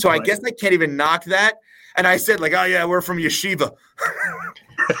jumpsuits. So I guess I can't even knock that. And I said, like, oh, yeah, we're from Yeshiva.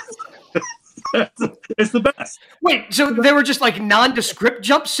 It's the best. Wait, so they were just like nondescript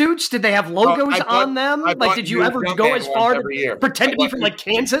jumpsuits? Did they have logos on them? Like, did you ever go as far to pretend to be from like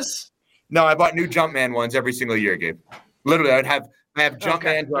Kansas? No, I bought new Jumpman ones every single year, Gabe. Literally, I have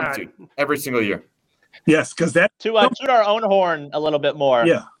Jumpman jumpsuit every single year. Yes, because that to toot our own horn a little bit more.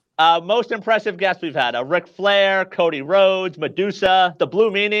 Yeah. Most impressive guests we've had: Ric Flair, Cody Rhodes, Medusa, the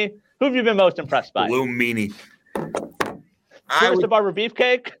Blue Meanie. Who have you been most impressed by? Blue Meanie. The Barber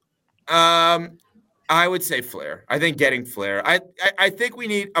Beefcake. I would say Flair. I think getting Flair. I think we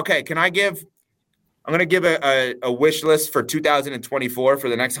need. Okay, I'm going to give a wish list for 2024 for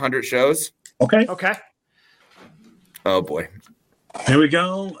the next 100 shows. Okay. Oh boy. Here we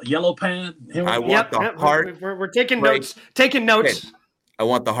go. Yellow pad. I want the heart. We're taking notes. Taking notes. Kid. I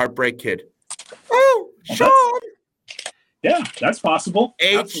want the Heartbreak Kid. Oh, Sean. Yeah, that's possible.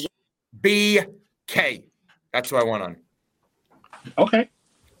 HBK. That's who I want on. Okay.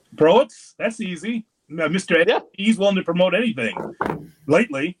 That's easy. Mr. Ed, he's willing to promote anything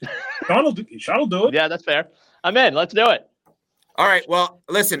lately. Sean will do it. Yeah, that's fair. I'm in. Let's do it. All right. Well,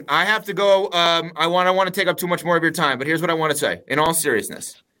 listen, I have to go. I want to take up too much more of your time, but here's what I want to say. In all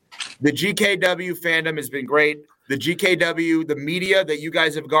seriousness, the GKW fandom has been great. The GKW, the media that you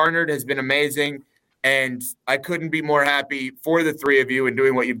guys have garnered has been amazing. And I couldn't be more happy for the three of you and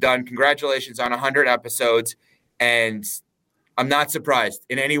doing what you've done. Congratulations on 100 episodes. And I'm not surprised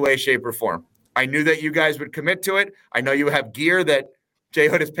in any way, shape, or form. I knew that you guys would commit to it. I know you have gear that Jay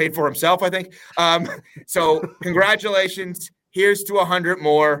Hood has paid for himself, I think. So congratulations. Here's to 100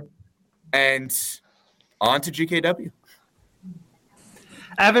 more. And on to GKW.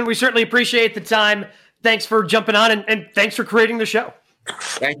 Evan, we certainly appreciate the time. Thanks for jumping on, and thanks for creating the show.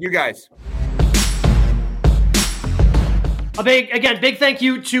 Thank you, guys. A big thank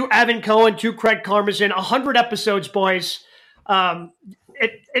you to Evan Cohen, to Craig Karmazin. 100 episodes, boys.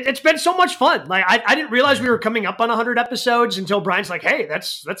 It's been so much fun. Like I didn't realize we were coming up on 100 episodes until Brian's like, "Hey,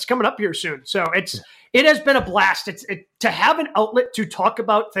 that's coming up here soon." So it has been a blast. To have an outlet to talk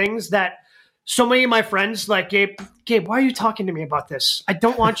about things that so many of my friends like, Gabe, why are you talking to me about this? I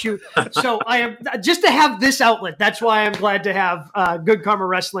don't want you. So I am just to have this outlet. That's why I'm glad to have Good Karma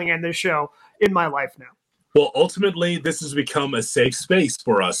Wrestling and this show in my life now. Well, ultimately, this has become a safe space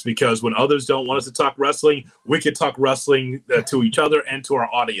for us because when others don't want us to talk wrestling, we can talk wrestling to each other and to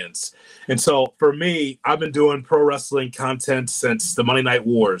our audience. And so for me, I've been doing pro wrestling content since the Monday Night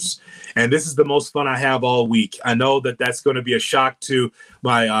Wars, and this is the most fun I have all week. I know that that's going to be a shock to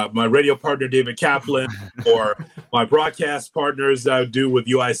my radio partner, David Kaplan, or my broadcast partners that I do with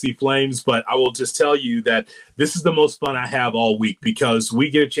UIC Flames, but I will just tell you that this is the most fun I have all week because we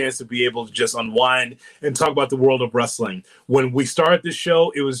get a chance to be able to just unwind and talk about the world of wrestling. When we started this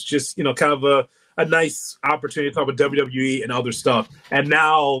show, it was just, kind of a nice opportunity to talk about WWE and other stuff. And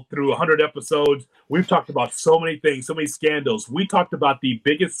now through 100 episodes, we've talked about so many things, so many scandals. We talked about the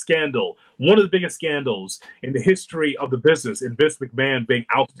biggest scandal, one of the biggest scandals in the history of the business, in Vince McMahon being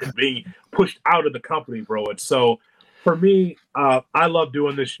ousted, being pushed out of the company, bro. And so for me, I love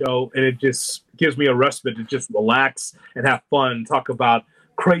doing this show, and it just gives me a respite to just relax and have fun, talk about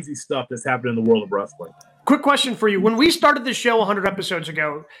crazy stuff that's happening in the world of wrestling. Quick question for you. When we started this show 100 episodes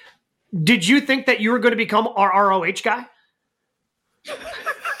ago, did you think that you were going to become our ROH guy?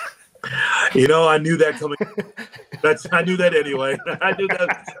 I knew that coming. I knew that anyway. I knew that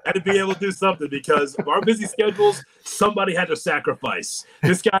I had to be able to do something because of our busy schedules. Somebody had to sacrifice.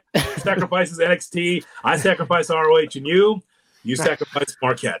 This guy sacrifices NXT. I sacrifice ROH, and you sacrifice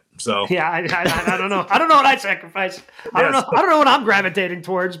Marquette. So yeah, I don't know. I don't know what I sacrifice. I don't know what I'm gravitating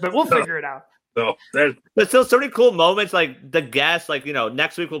towards, but we'll figure it out. So but still so many cool moments, like the guests, like,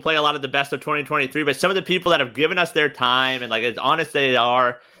 next week we'll play a lot of the best of 2023, but some of the people that have given us their time and like as honest they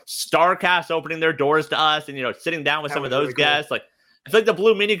are, StarCast opening their doors to us and, sitting down with some of those really guests. Cool. Like, I feel like the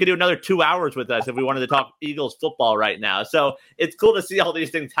Blue Meanie could do another 2 hours with us if we wanted to talk Eagles football right now. So it's cool to see all these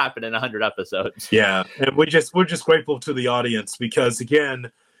things happen in 100 episodes. Yeah. And we're just grateful to the audience because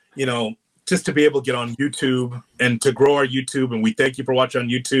again, just to be able to get on YouTube and to grow our YouTube. And we thank you for watching on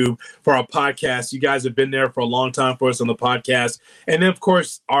YouTube for our podcast. You guys have been there for a long time for us on the podcast. And then of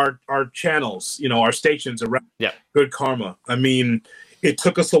course our channels, our stations around Good Karma. I mean, it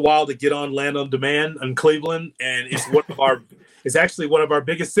took us a while to get on Land on Demand in Cleveland, and it's actually one of our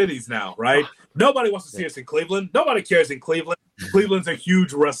biggest cities now, right? Nobody wants to see us in Cleveland. Nobody cares in Cleveland. Cleveland's a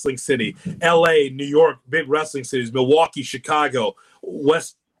huge wrestling city. LA, New York, big wrestling cities. Milwaukee, Chicago,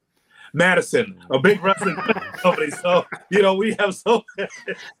 West Madison, a big wrestling company. So,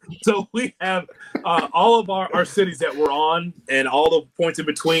 we have all of our cities that we're on and all the points in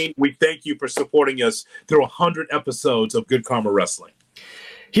between. We thank you for supporting us through 100 episodes of Good Karma Wrestling.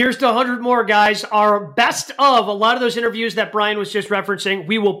 Here's to 100 more, guys. Our best of a lot of those interviews that Brian was just referencing.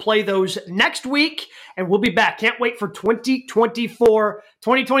 We will play those next week, and we'll be back. Can't wait for 2024.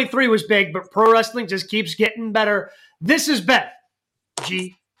 2023 was big, but pro wrestling just keeps getting better. This has been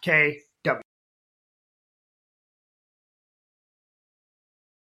GKW.